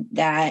stated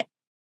that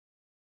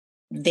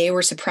they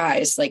were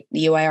surprised, like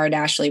the EOIR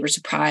nationally were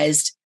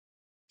surprised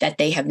that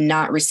they have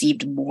not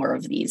received more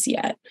of these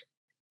yet.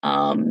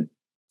 Me,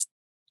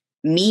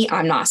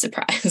 I'm not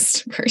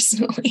surprised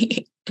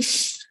personally,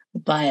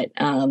 but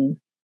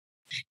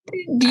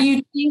do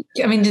you think,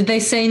 I mean, did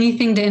they say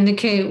anything to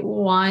indicate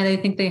why they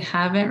think they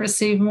haven't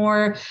received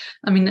more?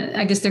 I mean,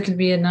 I guess there could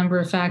be a number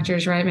of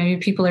factors, right?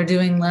 Maybe people are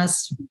doing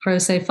less pro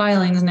se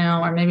filings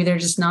now, or maybe they're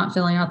just not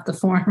filling out the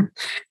form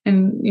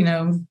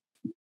and,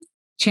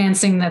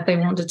 chancing that they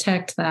won't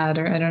detect that,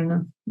 or I don't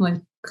know.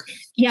 Like,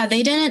 yeah,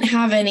 they didn't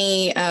have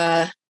any,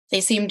 they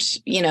seemed,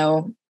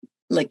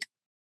 like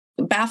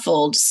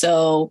baffled.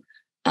 So,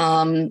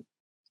 but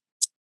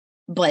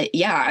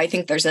yeah, I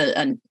think there's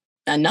a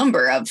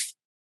number of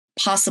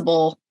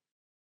possible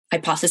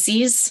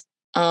hypotheses.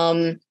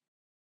 Yeah,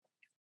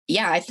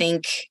 I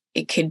think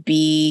it could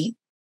be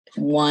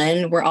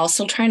one. We're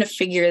also trying to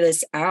figure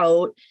this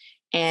out.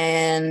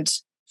 And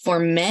for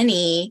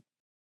many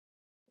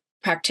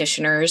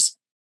practitioners,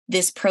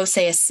 this pro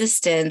se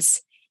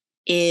assistance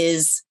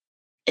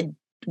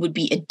would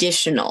be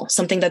additional,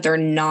 something that they're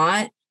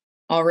not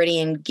already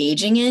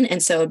engaging in.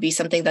 And so it'd be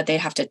something that they'd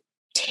have to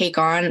take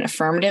on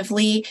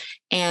affirmatively.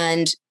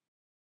 And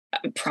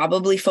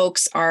probably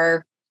folks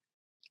are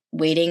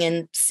waiting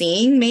and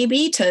seeing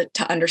maybe to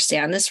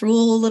understand this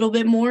rule a little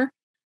bit more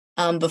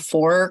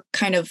before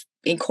kind of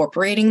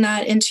incorporating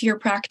that into your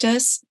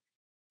practice.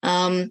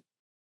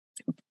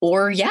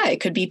 Or yeah,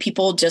 it could be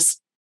people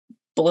just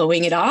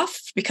blowing it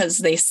off because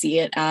they see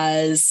it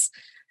as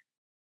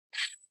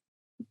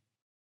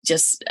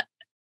just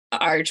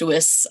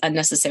arduous,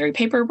 unnecessary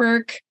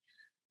paperwork.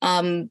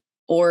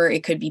 Or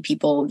it could be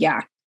people,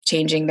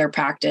 changing their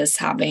practice,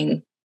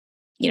 having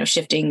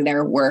shifting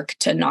their work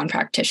to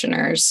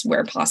non-practitioners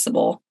where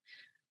possible.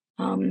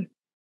 But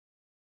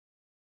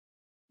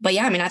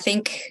yeah, I mean, I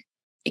think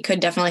it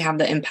could definitely have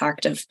the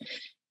impact of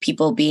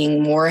people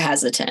being more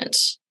hesitant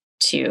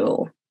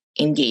to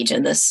engage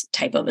in this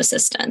type of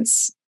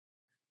assistance.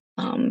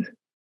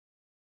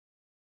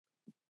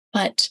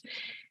 But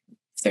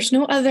if there's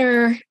no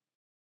other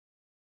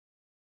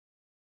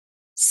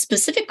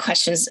specific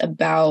questions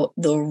about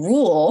the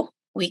rule,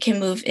 we can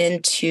move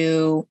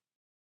into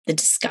the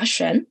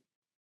discussion.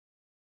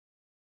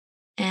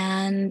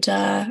 And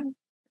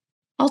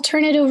I'll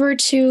turn it over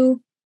to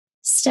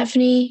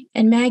Stephanie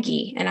and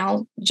Maggie, and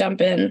I'll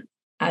jump in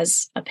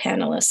as a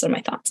panelist on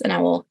my thoughts, and I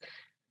will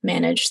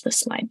manage the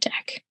slide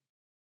deck.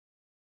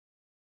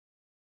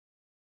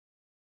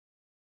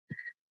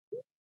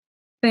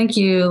 thank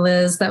you,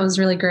 Liz. That was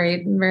really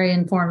great and very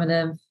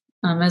informative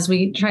as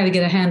we try to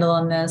get a handle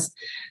on this.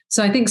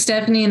 So I think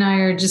Stephanie and I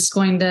are just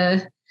going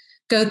to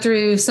go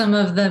through some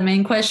of the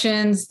main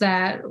questions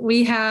that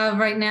we have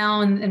right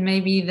now, and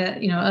maybe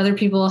that other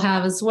people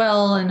have as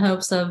well, in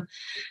hopes of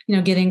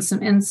getting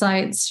some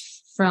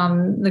insights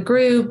from the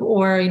group,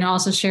 or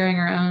also sharing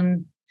our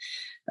own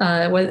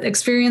what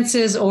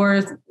experiences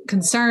or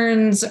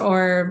concerns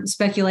or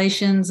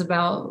speculations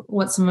about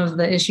what some of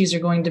the issues are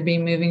going to be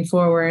moving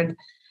forward.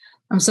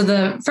 So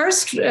the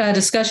first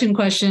discussion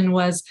question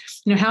was,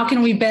 how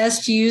can we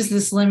best use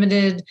this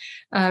limited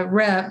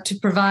rep to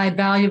provide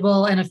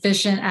valuable and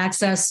efficient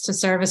access to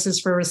services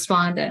for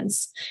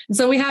respondents? And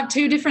so we have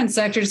two different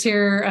sectors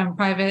here,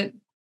 private,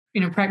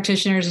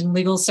 practitioners and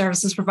legal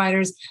services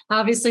providers.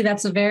 Obviously,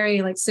 that's a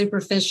very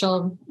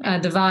superficial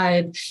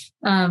divide,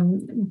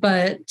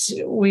 but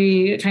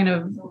we kind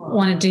of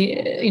wanted to,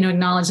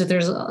 acknowledge that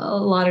there's a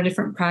lot of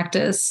different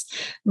practice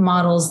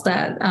models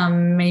that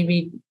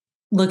maybe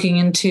looking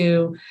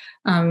into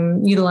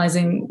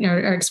utilizing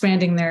or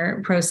expanding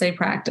their pro se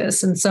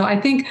practice. And so I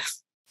think,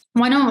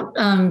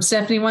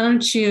 Stephanie, why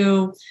don't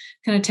you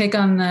kind of take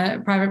on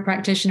the private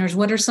practitioners?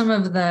 What are some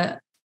of the,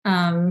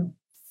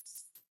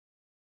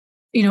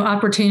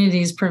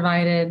 opportunities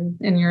provided,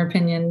 in your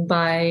opinion,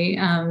 by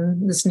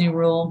this new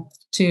rule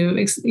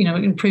to,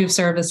 improve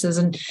services?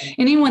 And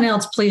anyone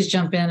else, please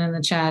jump in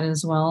the chat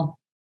as well.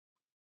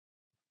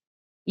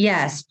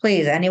 Yes,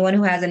 please. Anyone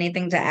who has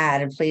anything to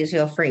add, please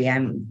feel free.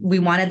 We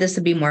wanted this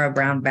to be more a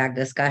brown bag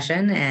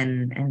discussion,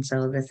 and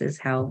so this is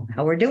how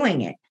we're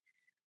doing it.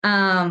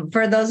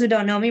 For those who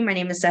don't know me, my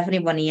name is Stephanie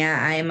Bonilla.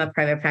 I am a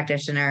private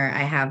practitioner.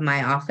 I have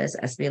my office,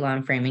 SB Law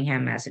in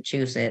Framingham,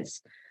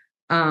 Massachusetts.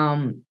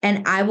 And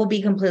I will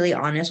be completely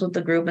honest with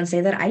the group and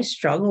say that I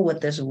struggle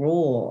with this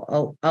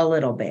rule a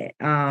little bit.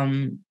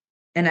 And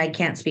I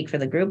can't speak for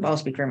the group. I'll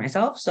speak for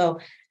myself. So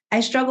I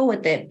struggle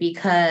with it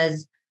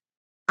because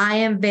I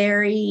am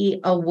very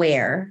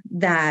aware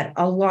that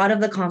a lot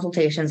of the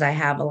consultations I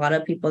have, a lot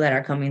of people that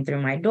are coming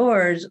through my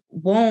doors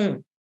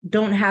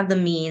don't have the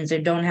means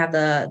or don't have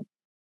the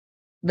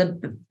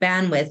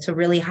bandwidth to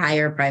really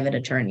hire a private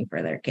attorney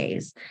for their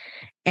case.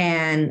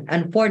 And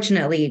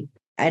unfortunately,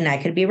 and I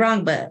could be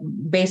wrong, but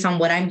based on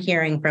what I'm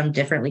hearing from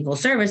different legal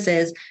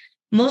services,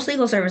 most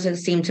legal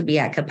services seem to be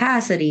at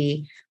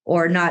capacity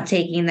or not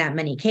taking that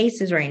many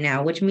cases right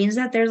now, which means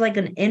that there's like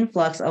an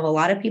influx of a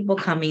lot of people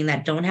coming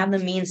that don't have the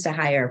means to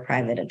hire a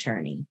private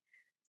attorney.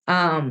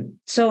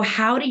 So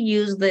how to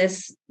use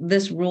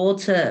this rule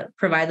to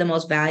provide the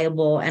most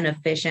valuable and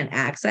efficient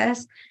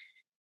access?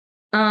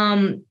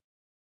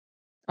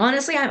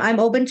 Honestly, I'm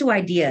open to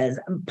ideas.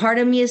 Part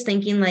of me is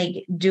thinking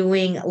like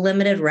doing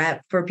limited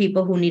rep for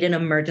people who need an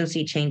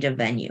emergency change of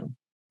venue,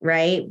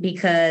 right?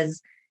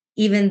 Because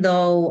even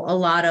though a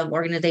lot of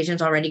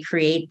organizations already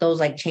create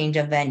those like change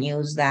of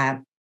venues that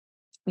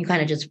you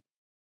kind of just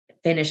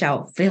finish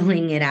out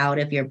filling it out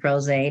if you're pro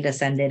se to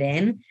send it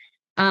in.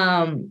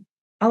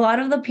 A lot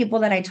of the people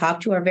that I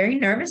talk to are very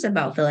nervous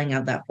about filling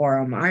out that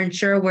form, aren't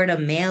sure where to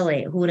mail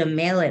it, who to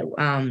mail it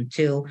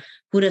to,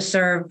 who to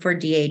serve for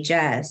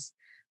DHS.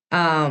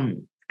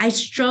 I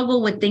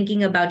struggle with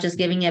thinking about just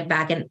giving it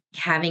back and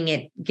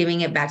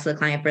giving it back to the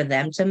client for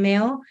them to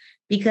mail,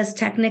 because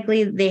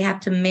technically they have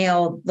to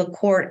mail the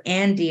court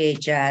and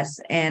DHS.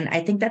 And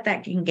I think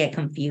that can get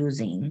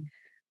confusing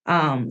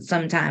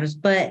sometimes,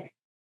 but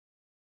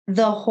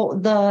the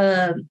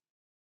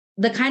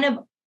kind of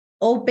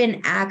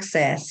open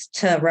access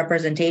to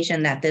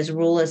representation that this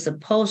rule is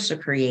supposed to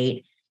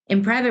create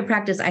in private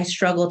practice, I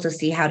struggle to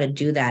see how to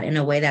do that in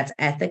a way that's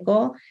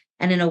ethical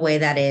and in a way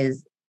that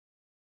is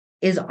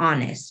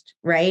honest,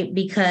 right?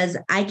 Because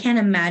I can't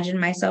imagine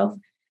myself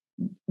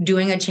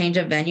doing a change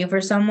of venue for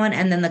someone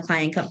and then the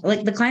client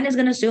the client is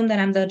going to assume that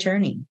I'm the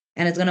attorney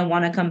and it's going to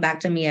want to come back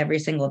to me every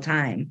single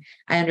time.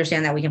 I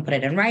understand that we can put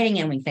it in writing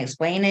and we can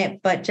explain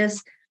it, but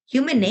just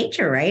human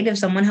nature, right? If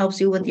someone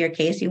helps you with your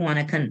case, you want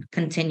to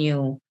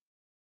continue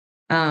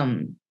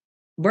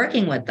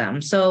working with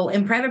them. So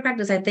in private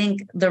practice, I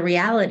think the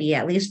reality,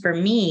 at least for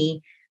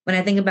me, when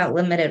I think about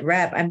limited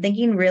rep, I'm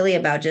thinking really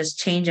about just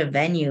change of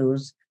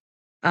venues,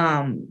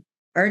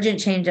 urgent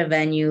change of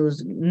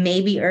venues,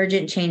 maybe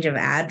urgent change of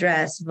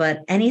address, but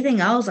anything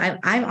else,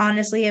 I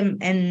honestly am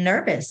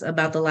nervous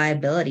about the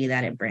liability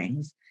that it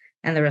brings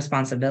and the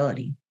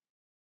responsibility.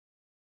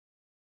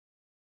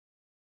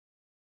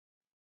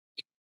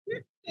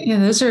 Yeah,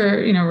 those are,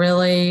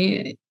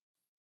 really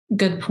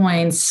good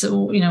points.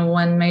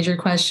 One major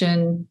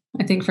question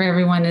I think for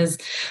everyone is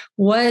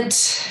what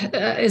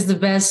is the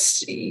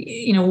best,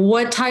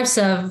 what types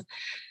of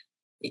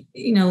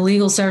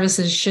legal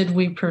services should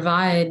we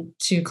provide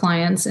to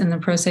clients in the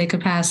pro se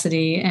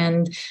capacity?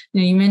 And,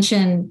 you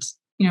mentioned,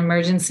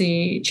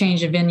 emergency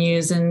change of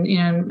venues, and,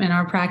 in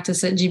our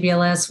practice at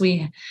GBLS,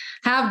 we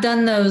have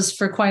done those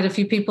for quite a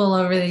few people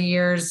over the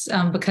years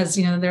because,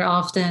 they're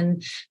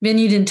often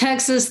venued in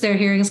Texas. Their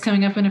hearing's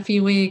coming up in a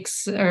few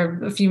weeks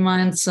or a few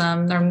months,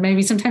 or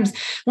maybe sometimes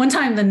one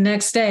time the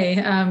next day.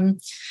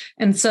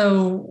 And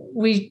so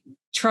we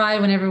try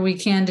whenever we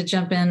can to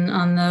jump in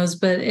on those,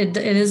 but it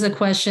is a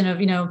question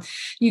of,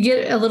 you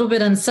get a little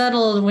bit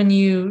unsettled when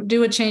you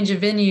do a change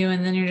of venue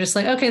and then you're just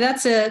like, okay,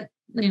 that's it,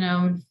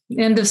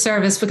 end of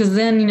service, because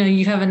then,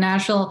 you have a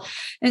natural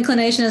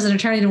inclination as an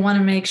attorney to want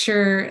to make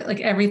sure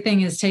like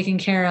everything is taken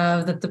care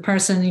of, that the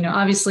person,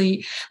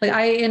 obviously, like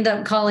I end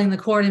up calling the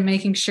court and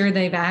making sure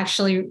they've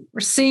actually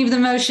received the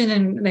motion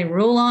and they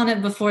rule on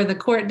it before the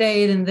court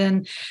date, and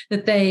then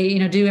that they,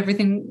 do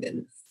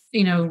everything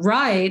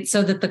right,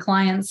 so that the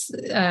client's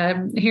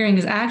hearing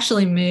is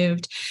actually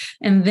moved.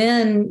 And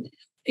then,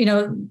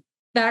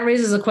 that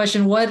raises a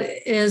question, what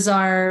is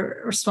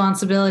our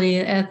responsibility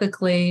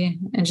ethically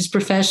and just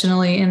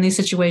professionally in these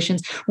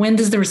situations? When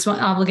does the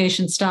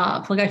obligation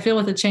stop? Like I feel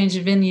with a change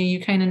of venue,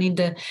 you kind of need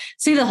to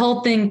see the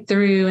whole thing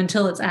through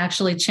until it's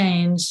actually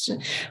changed.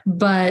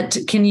 But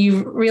can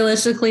you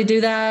realistically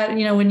do that?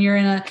 When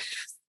you're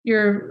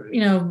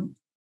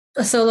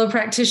a solo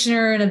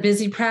practitioner in a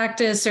busy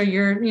practice, or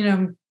you're,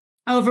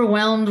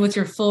 overwhelmed with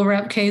your full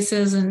rep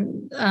cases.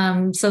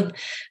 And so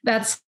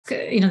that's,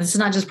 this is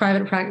not just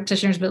private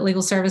practitioners, but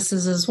legal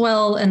services as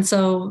well. And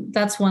so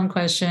that's one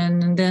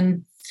question. And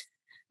then,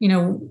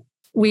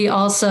 we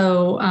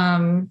also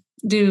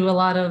do a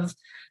lot of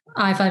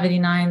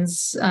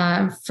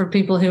I-589s for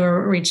people who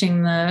are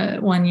reaching the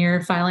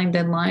 1-year filing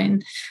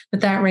deadline. But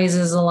that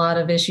raises a lot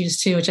of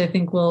issues too, which I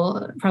think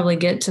we'll probably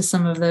get to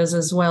some of those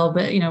as well.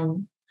 But,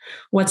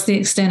 what's the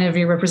extent of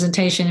your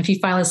representation? If you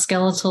file a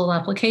skeletal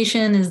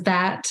application, is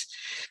that,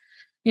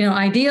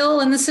 ideal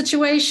in this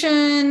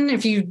situation?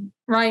 If you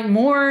write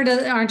more,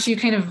 aren't you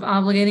kind of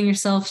obligating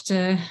yourself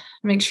to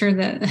make sure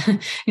that,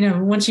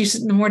 once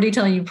the more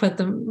detail you put,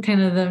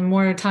 the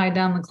more tied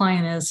down the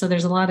client is. So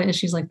there's a lot of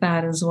issues like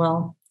that as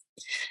well.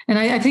 And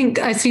I think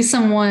I see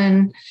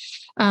someone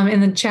in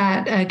the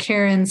chat,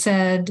 Karen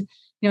said,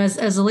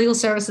 as a legal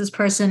services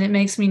person, it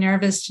makes me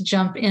nervous to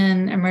jump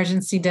in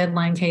emergency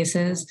deadline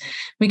cases.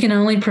 We can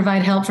only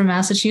provide help for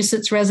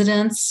Massachusetts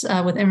residents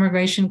with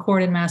immigration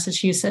court in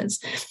Massachusetts.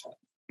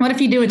 What if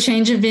you do a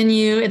change of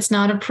venue, it's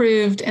not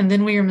approved, and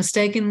then we are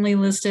mistakenly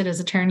listed as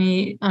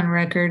attorney on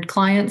record?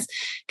 Clients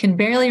can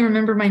barely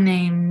remember my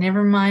name,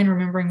 never mind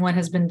remembering what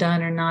has been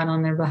done or not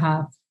on their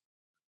behalf.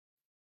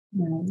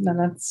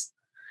 That's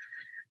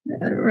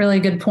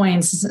really good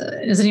points.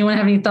 Does anyone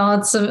have any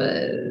thoughts?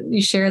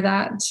 You share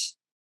that,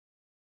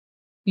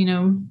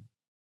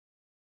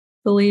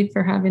 belief,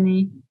 or have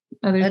any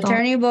other thoughts?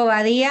 Attorney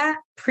Bobadilla,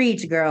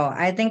 preach, girl.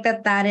 I think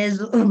that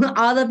is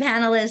all the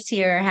panelists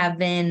here have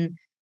been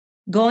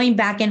going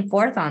back and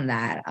forth on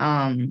that.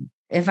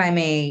 If I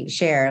may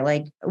share,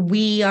 like,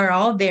 we are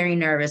all very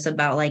nervous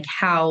about like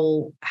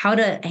how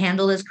to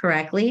handle this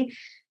correctly,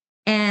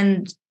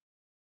 and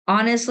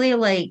honestly,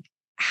 like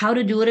how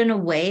to do it in a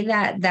way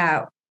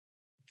that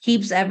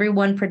keeps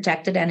everyone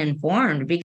protected and informed. Because